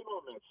 You've been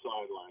on that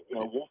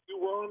sideline. Wolf, you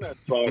were on that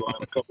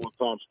sideline a couple of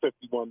times,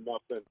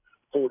 51-0,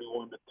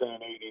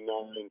 41-10,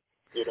 89.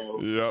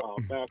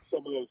 Max,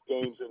 some of those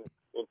games in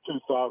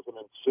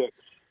 2006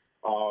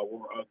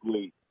 were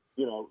ugly.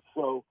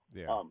 So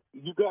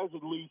you guys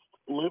at least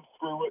lived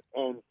through it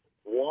and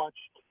watched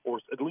or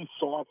at least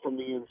saw it from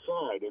the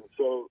inside. And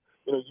so,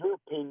 your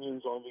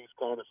opinions on these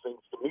kind of things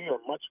to me are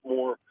much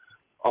more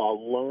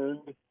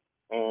learned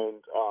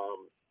and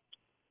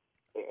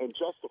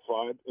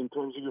justified in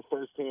terms of your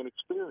firsthand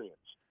experience.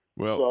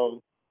 Well,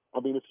 so, I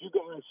mean, if you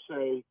guys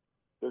say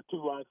they're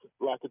too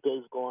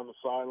lackadaisical on the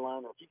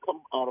sideline, or if you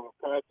come out of a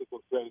practice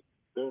and say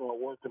they're not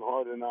working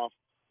hard enough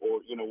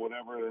or,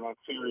 whatever, they're not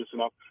serious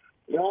enough,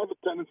 I have a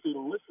tendency to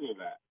listen to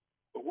that.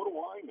 But what do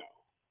I know?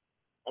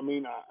 I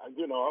mean,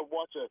 I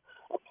watch a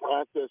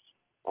practice,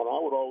 and I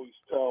would always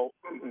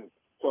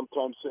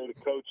sometimes say to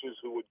coaches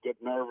who would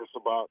get nervous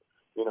about,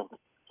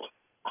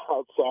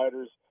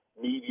 outsiders,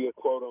 media,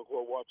 quote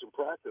unquote, watching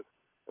practice.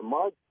 And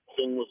my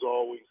thing was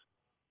always,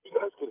 you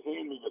guys could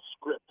hand me the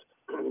script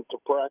to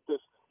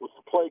practice with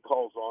the play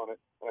calls on it,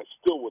 and I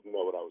still wouldn't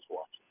know what I was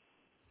watching.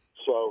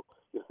 So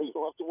you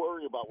don't have to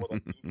worry about what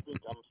you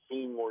think I'm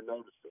seeing or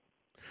noticing.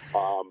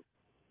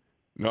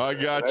 No, I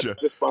got you.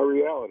 That's just my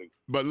reality.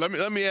 But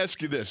let me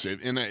ask you this,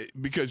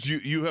 because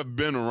you have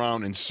been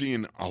around and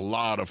seen a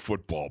lot of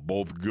football,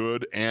 both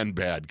good and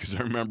bad. Because I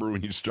remember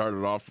when you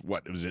started off,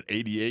 what was it,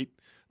 88?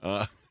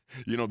 That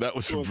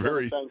was a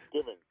very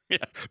Thanksgiving. Yeah,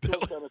 2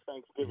 and 10 of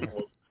Thanksgiving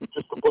was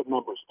just to put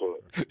numbers to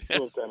it.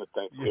 2 and 10 of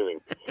Thanksgiving,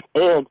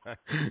 and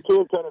 2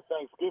 and 10 of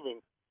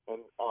Thanksgiving,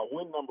 and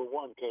win number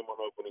 1 came on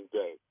opening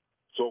day.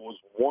 So it was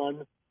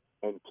 1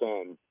 and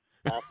 10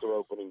 after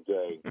opening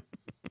day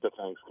to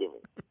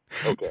Thanksgiving.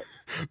 Okay.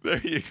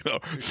 There you go.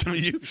 So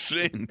you've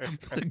seen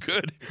the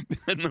good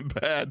and the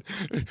bad.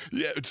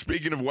 Yeah,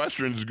 speaking of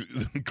Westerns,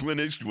 Clint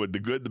Eastwood, the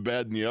good, the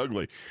bad, and the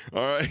ugly.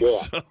 All right.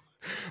 Yeah. So,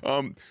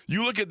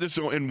 you look at this,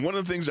 and one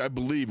of the things I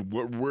believe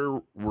what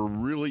we're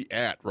really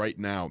at right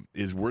now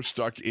is we're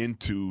stuck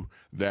into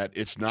that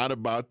it's not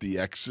about the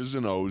X's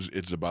and O's,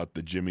 it's about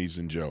the Jimmies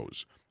and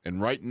Joes.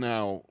 And right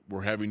now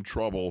we're having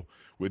trouble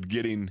with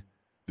getting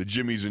the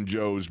Jimmies and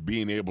Joes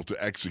being able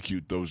to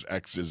execute those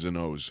X's and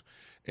O's.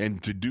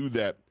 And to do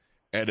that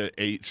at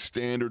a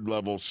standard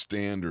level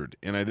standard.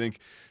 And I think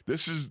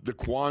this is the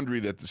quandary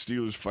that the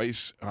Steelers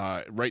face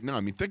right now.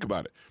 I mean, think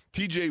about it.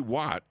 T.J.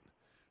 Watt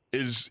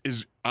is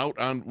out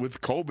on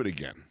with COVID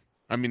again.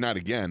 I mean, not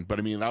again, but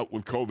I mean out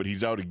with COVID.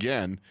 He's out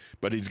again,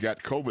 but he's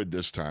got COVID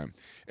this time.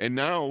 And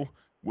now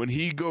when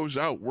he goes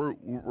out, we're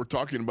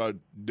talking about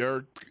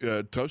Derek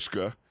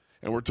Tuska,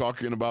 and we're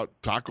talking about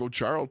Taco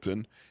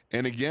Charlton.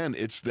 And again,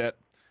 it's that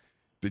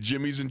the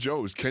Jimmies and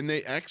Joes, can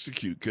they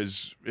execute?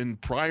 Because in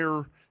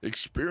prior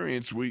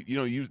experience,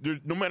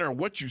 no matter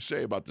what you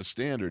say about the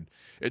standard,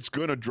 it's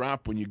going to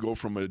drop when you go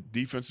from a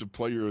Defensive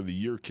Player of the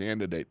Year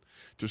candidate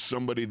to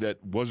somebody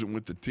that wasn't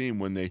with the team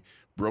when they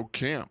broke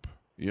camp.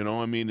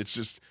 I mean, that's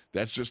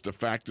just a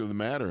fact of the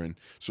matter. And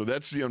so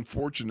that's the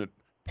unfortunate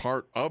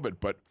part of it.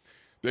 But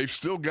they've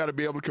still got to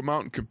be able to come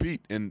out and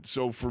compete. And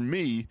so for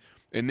me,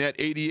 in that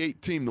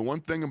 88 team, the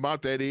one thing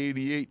about that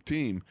 88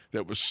 team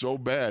that was so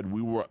bad,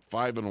 we were at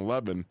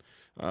 5-11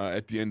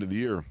 at the end of the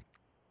year.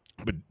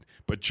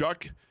 But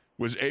Chuck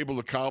was able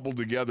to cobble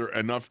together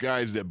enough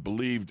guys that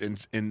believed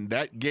in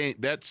that game.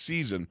 That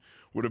season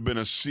would have been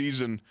a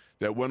season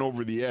that went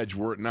over the edge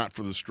were it not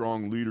for the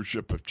strong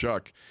leadership of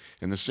Chuck.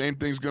 And the same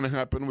thing's going to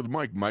happen with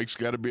Mike. Mike's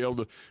got to be able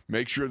to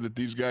make sure that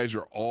these guys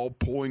are all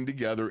pulling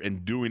together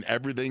and doing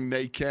everything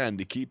they can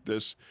to keep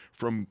this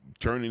from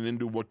turning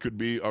into what could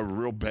be a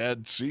real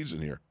bad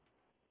season here.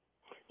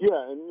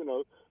 Yeah, and,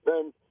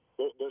 then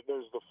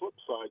there's the flip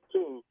side,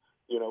 too.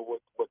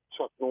 What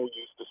Chuck Noll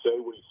used to say,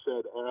 what he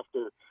said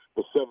after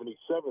the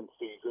 77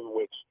 season,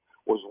 which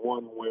was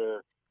one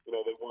where,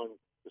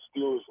 the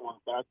Steelers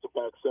won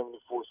back-to-back 74,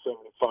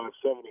 75,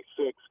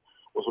 76,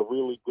 was a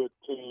really good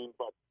team,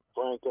 but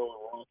Franco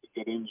and Rocky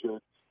get injured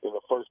in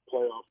the first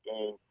playoff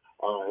game,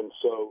 and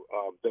so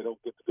they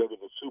don't get to go to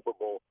the Super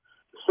Bowl.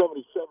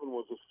 77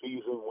 was a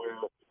season where,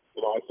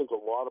 I think a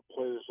lot of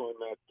players on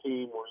that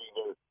team were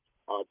either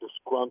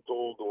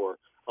disgruntled or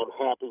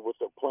unhappy with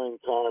their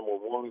playing time or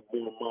wanted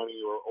more money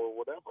or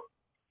whatever.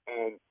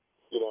 And,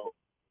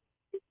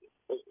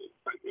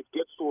 it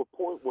gets to a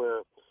point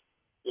where,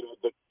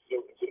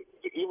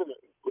 even a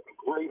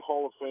great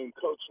Hall of Fame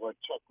coach like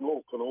Chuck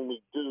Noll can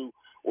only do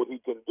what he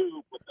can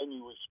do, but then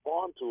you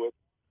respond to it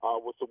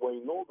with the way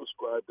Noll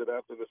described it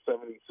after the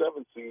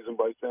 77 season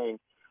by saying,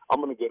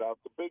 I'm going to get out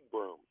the big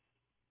broom.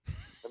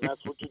 And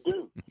that's what you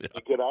do. Yeah.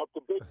 You get out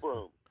the big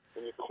broom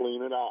and you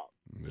clean it out.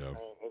 Yeah.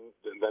 And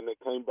then they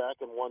came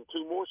back and won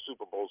 2 more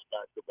Super Bowls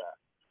back-to-back.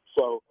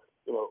 So,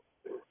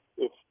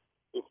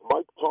 if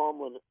Mike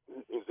Tomlin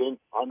is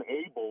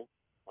unable,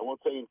 I won't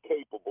say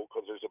incapable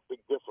because there's a big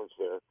difference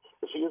there.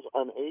 If he is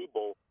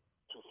unable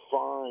to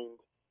find,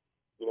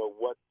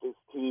 what this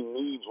team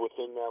needs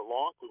within that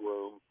locker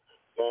room,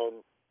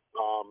 then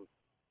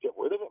get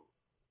rid of him.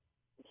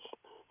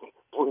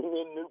 Bring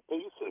in new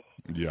pieces.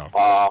 Yeah.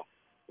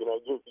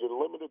 You're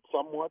limited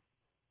somewhat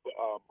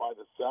by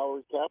the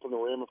salary cap and the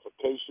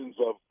ramifications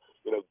of,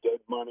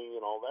 dead money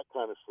and all that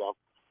kind of stuff.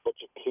 But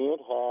you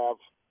can't have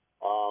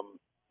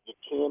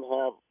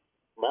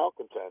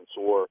malcontents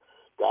or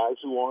guys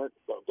who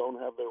don't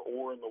have their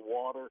oar in the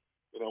water,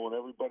 when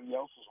everybody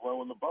else is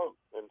rowing the boat.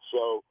 And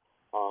so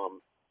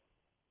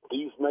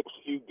these next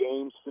few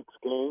games, 6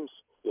 games,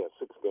 5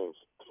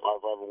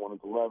 1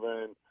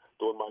 11,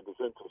 doing my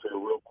gazettes here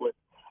real quick,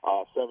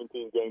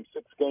 17 games,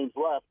 6 games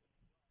left.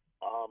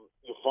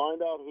 You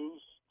find out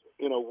who's,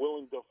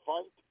 willing to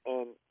fight,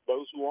 and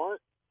those who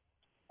aren't,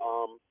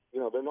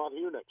 they're not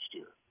here next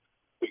year.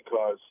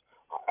 Because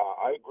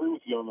I agree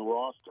with you on the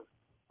roster.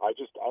 I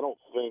don't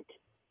think,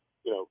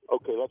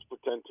 okay, let's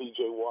pretend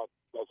T.J. Watt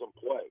doesn't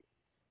play.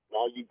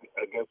 Now you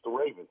against the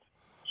Ravens.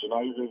 So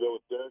now you're going to go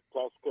with Derek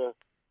Tuska,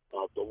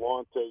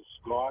 Delonte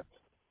Scott,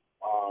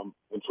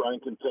 and try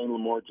and contain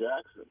Lamar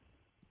Jackson.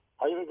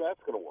 How do you think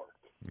that's going to work?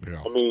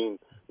 Yeah. I mean,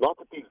 not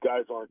that these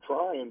guys aren't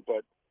trying,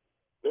 but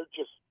they're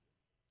just,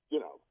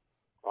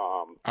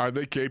 are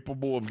they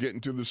capable of getting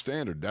to the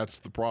standard? That's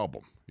the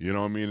problem. You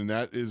know what I mean? And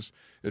that is,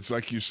 it's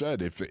like you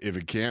said, if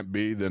it can't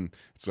be, then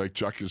it's like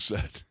Chuck has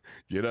said,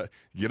 get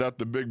out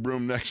the big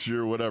broom next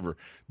year or whatever.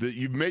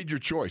 You've made your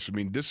choice. I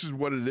mean, this is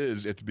what it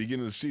is at the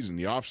beginning of the season.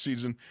 The off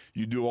season,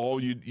 you do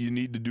all you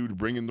need to do to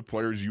bring in the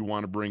players you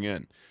want to bring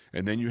in.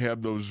 And then you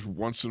have those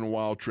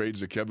once-in-a-while trades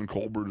that Kevin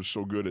Colbert is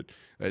so good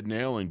at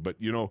nailing. But,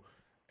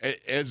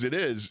 as it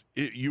is,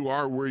 you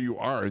are where you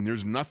are, and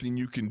there's nothing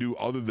you can do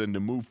other than to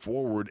move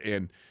forward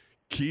and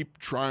keep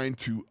trying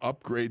to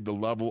upgrade the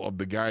level of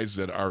the guys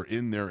that are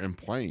in there and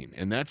playing.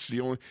 And that's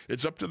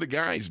it's up to the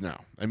guys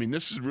now. I mean,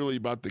 this is really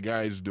about the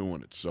guys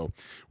doing it. So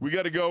we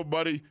got to go,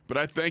 buddy. But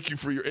I thank you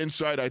for your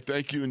insight. I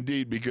thank you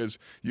indeed, because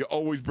you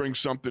always bring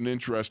something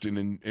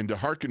interesting. And to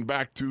hearken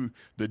back to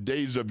the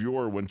days of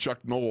yore when Chuck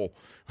Noll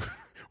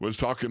was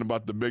talking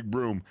about the big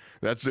broom,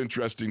 that's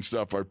interesting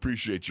stuff. I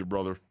appreciate you,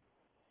 brother.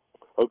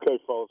 Okay,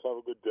 fellas, have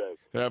a good day.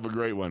 Have a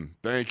great one.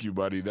 Thank you,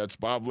 buddy. That's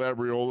Bob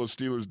Labriola,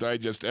 Steelers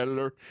Digest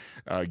editor,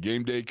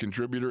 game day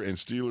contributor, and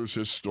Steelers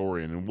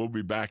historian. And we'll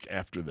be back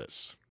after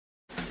this.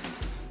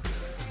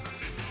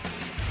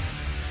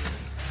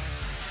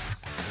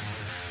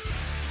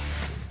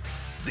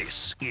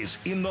 This is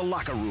In the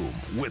Locker Room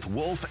with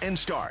Wolf and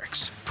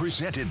Starks,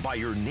 presented by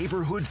your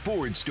neighborhood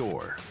Ford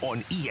store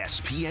on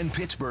ESPN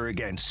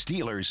Pittsburgh and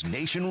Steelers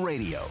Nation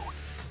Radio.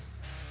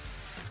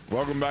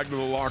 Welcome back to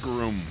the locker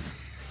room.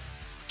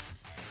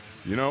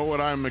 You know what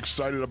I'm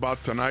excited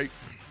about tonight?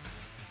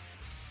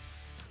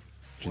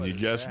 Can you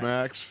guess, that?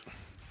 Max?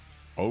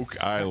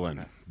 Oak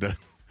Island. The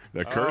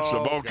curse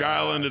of Oak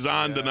Island is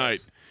on tonight.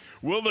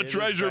 Will the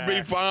treasure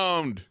be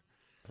found?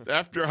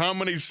 After how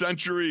many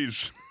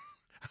centuries?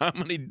 How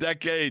many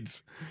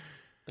decades?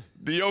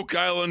 The Oak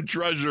Island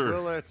treasure.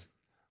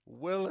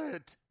 Will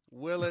it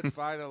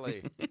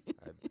finally?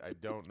 I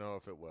don't know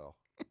if it will.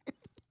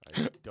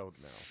 I don't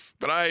know.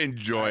 But I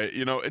enjoy it.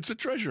 You know, it's a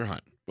treasure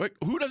hunt. Like,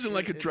 who doesn't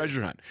like a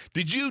treasure hunt?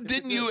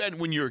 Didn't you,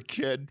 when you were a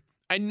kid?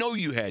 I know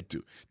you had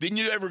to. Didn't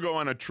you ever go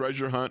on a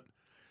treasure hunt?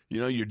 You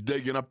know, you're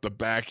digging up the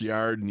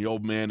backyard, and the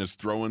old man is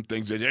throwing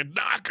things at you.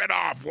 Knock it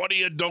off! What are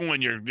you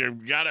doing? You're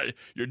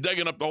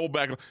digging up the whole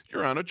back.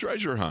 You're on a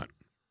treasure hunt.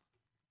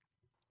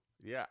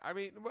 Yeah, I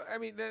mean,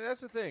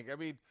 that's the thing. I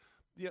mean,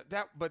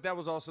 but that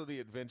was also the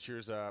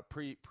adventures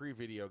pre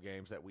video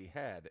games that we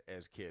had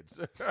as kids.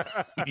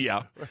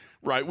 Yeah,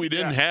 right. We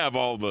didn't have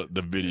all the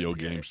video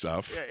game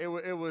stuff. Yeah,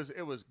 it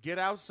was get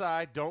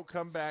outside, don't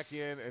come back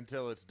in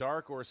until it's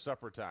dark or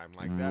supper time.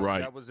 Like that. Right.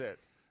 That was it.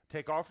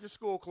 Take off your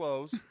school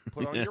clothes,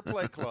 put on your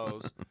play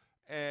clothes,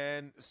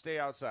 and stay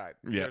outside.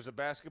 Yeah. There's a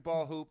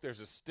basketball hoop. There's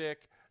a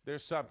stick.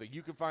 There's something.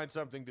 You can find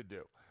something to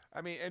do.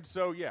 I mean, and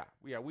so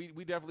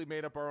we definitely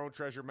made up our own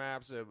treasure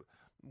maps. And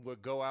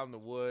would go out in the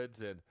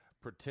woods and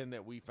pretend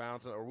that we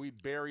found something, or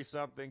we'd bury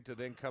something to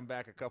then come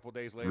back a couple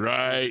days later, right?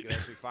 So we could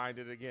actually find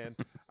it again.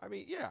 I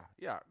mean,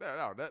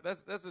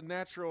 that's the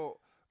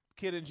natural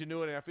kid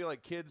ingenuity. I feel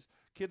like kids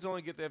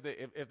only get that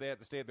if they have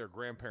to stay at their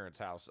grandparents'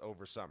 house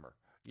over summer.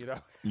 You know,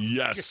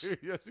 yes,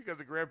 just because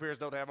the grandparents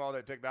don't have all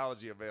that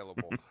technology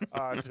available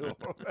to them.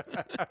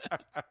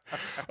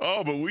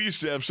 Oh, but we used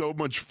to have so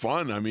much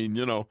fun. I mean,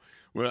 you know,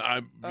 with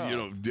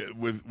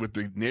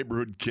the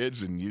neighborhood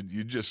kids, and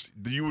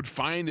you would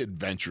find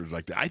adventures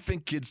like that. I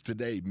think kids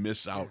today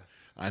miss out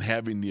on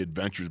having the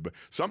adventures, but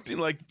something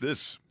like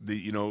this,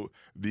 the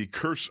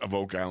curse of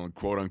Oak Island,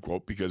 quote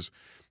unquote, because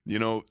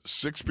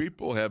 6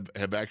 people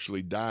have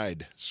actually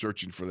died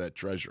searching for that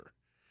treasure.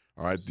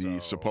 All right, the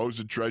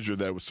supposed treasure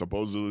that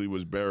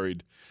was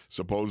buried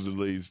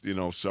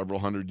several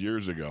hundred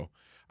years ago,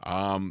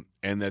 and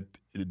that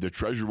the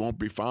treasure won't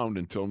be found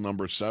until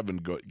number 7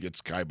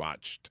 gets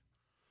kiboshed.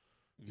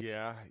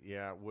 Yeah,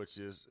 which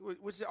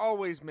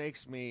always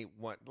makes me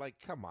want, like,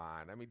 come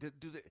on. I mean,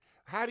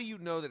 how do you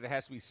know that it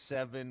has to be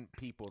 7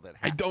 people that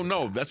have I don't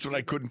know. die? That's what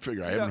I couldn't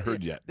figure. I haven't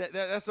heard yet.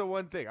 That's the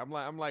one thing.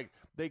 I'm like,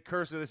 they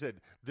cursed it. They said,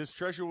 this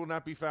treasure will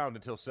not be found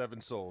until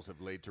 7 souls have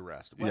laid to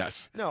rest. Well,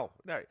 yes. No.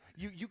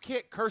 You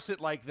can't curse it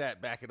like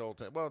that back in old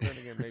time. Well, then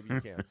again, maybe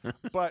you can.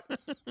 But,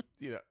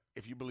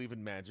 if you believe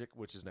in magic,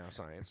 which is now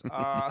science.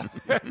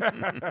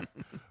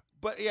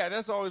 But, yeah,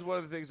 that's always one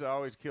of the things that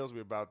always kills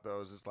me about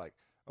those. It's like,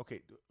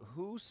 okay,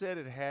 who said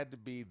it had to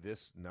be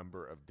this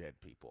number of dead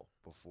people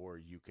before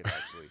you could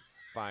actually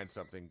find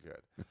something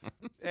good?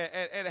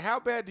 And how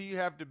bad do you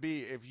have to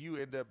be if you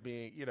end up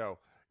being,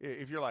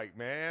 if you're like,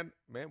 man,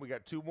 we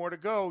got 2 more to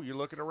go. You're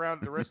looking around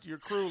at the rest of your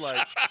crew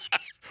like,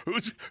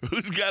 who's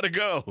got to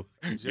go?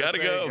 Got to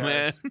go,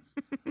 guys,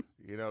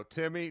 man.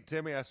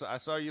 Timmy, I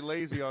saw you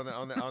lazy on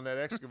that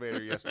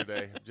excavator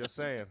yesterday. Just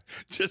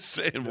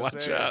saying.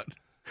 Watch out.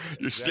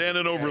 You're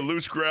standing over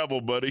loose gravel,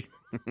 buddy.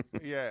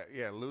 yeah,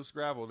 loose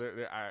gravel.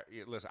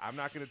 Listen, I'm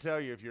not going to tell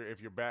you if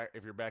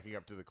you're backing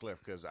up to the cliff,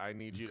 because I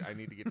need to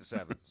get to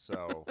 7.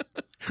 So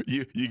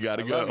you got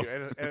to go.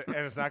 And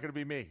it's not going to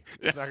be me.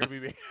 It's not going to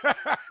be me.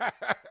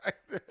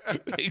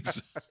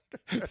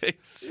 Exactly.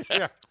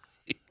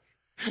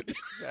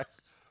 Yeah.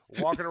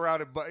 Walking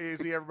around you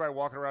see everybody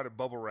walking around in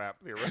bubble wrap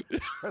the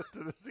rest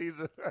of the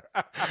season.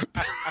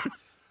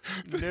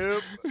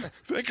 Nope.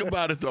 Think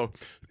about it, though.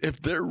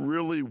 If there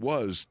really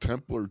was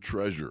Templar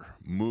treasure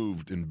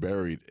moved and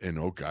buried in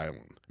Oak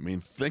Island, I mean,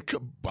 think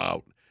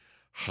about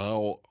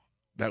how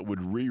that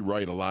would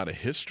rewrite a lot of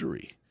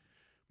history.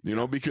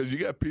 Because you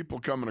got people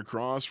coming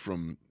across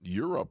from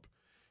Europe,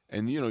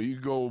 and, you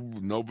go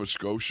Nova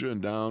Scotia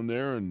and down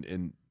there,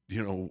 and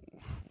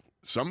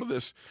some of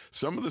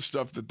the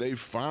stuff that they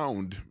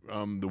found,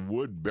 the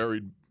wood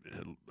buried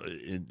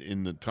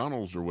in the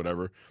tunnels or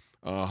whatever,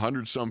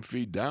 100-some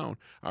feet down,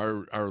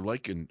 are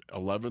like in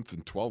 11th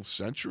and 12th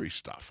century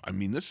stuff. I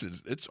mean,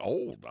 it's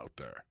old out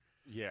there.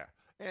 Yeah.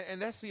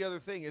 And that's the other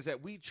thing, is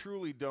that we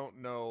truly don't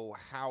know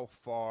how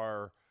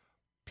far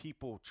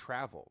people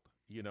traveled,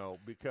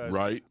 because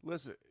Right.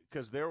 listen,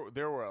 because there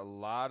were a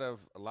lot of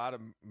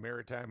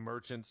maritime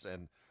merchants,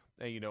 and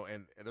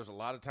there's a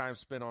lot of time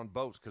spent on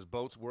boats, because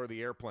boats were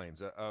the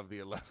airplanes of the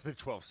 11th and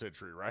 12th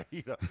century, right?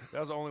 That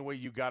was the only way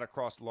you got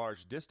across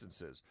large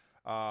distances,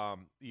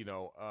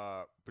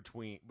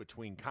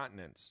 between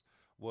continents,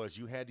 was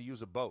you had to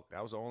use a boat.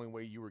 That was the only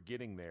way you were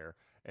getting there.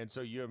 And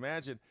so you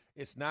imagine,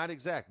 it's not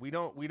exact. We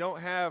don't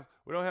have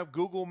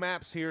Google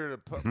Maps here to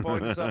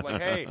point us up like,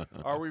 hey,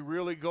 are we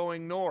really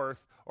going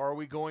north, or are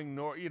we going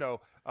north?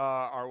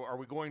 Are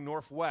we going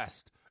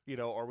northwest?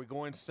 Are we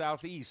going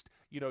southeast?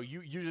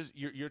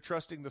 You're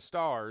trusting the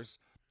stars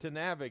to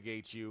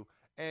navigate you,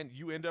 and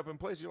you end up in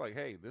places you're like,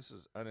 hey, this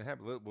is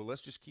uninhabitable. Well,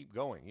 let's just keep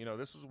going.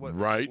 This is what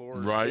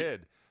explorers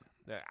did.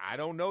 I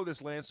don't know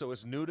this land, so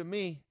it's new to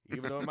me,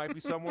 even though it might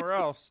be somewhere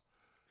else.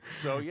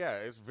 So, yeah,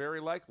 it's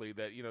very likely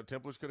that,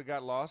 Templars could have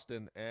got lost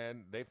and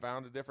they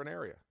found a different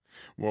area.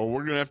 Well,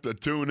 we're going to have to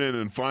tune in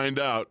and find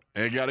out.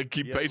 And I got to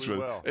keep pace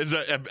with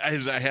it,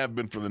 as I have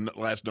been for the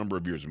last number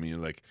of years. I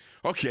mean, like,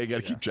 okay, I got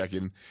to keep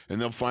checking,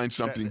 and they'll find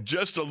something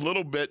just a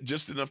little bit,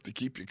 just enough to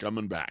keep you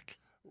coming back.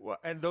 Well,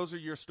 and those are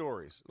your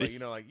stories. Like,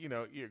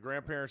 your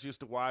grandparents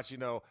used to watch,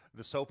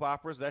 the soap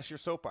operas. That's your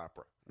soap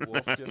opera.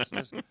 Wolf,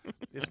 just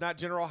it's not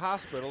General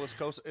Hospital.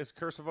 It's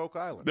Curse of Oak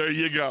Island. There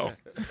you go.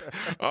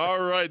 All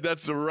right,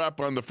 that's a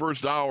wrap on the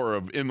first hour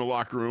of In the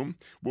Locker Room.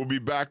 We'll be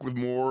back with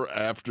more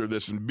after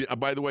this. And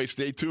by the way,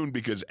 stay tuned,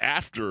 because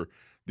after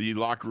the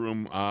locker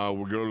room,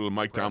 we'll go to the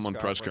Mike Tomlin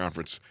press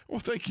conference. Well,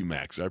 thank you,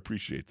 Max. I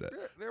appreciate that.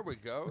 There we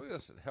go.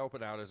 Listen,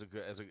 helping out as a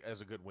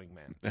good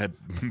wingman.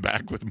 And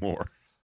back with more.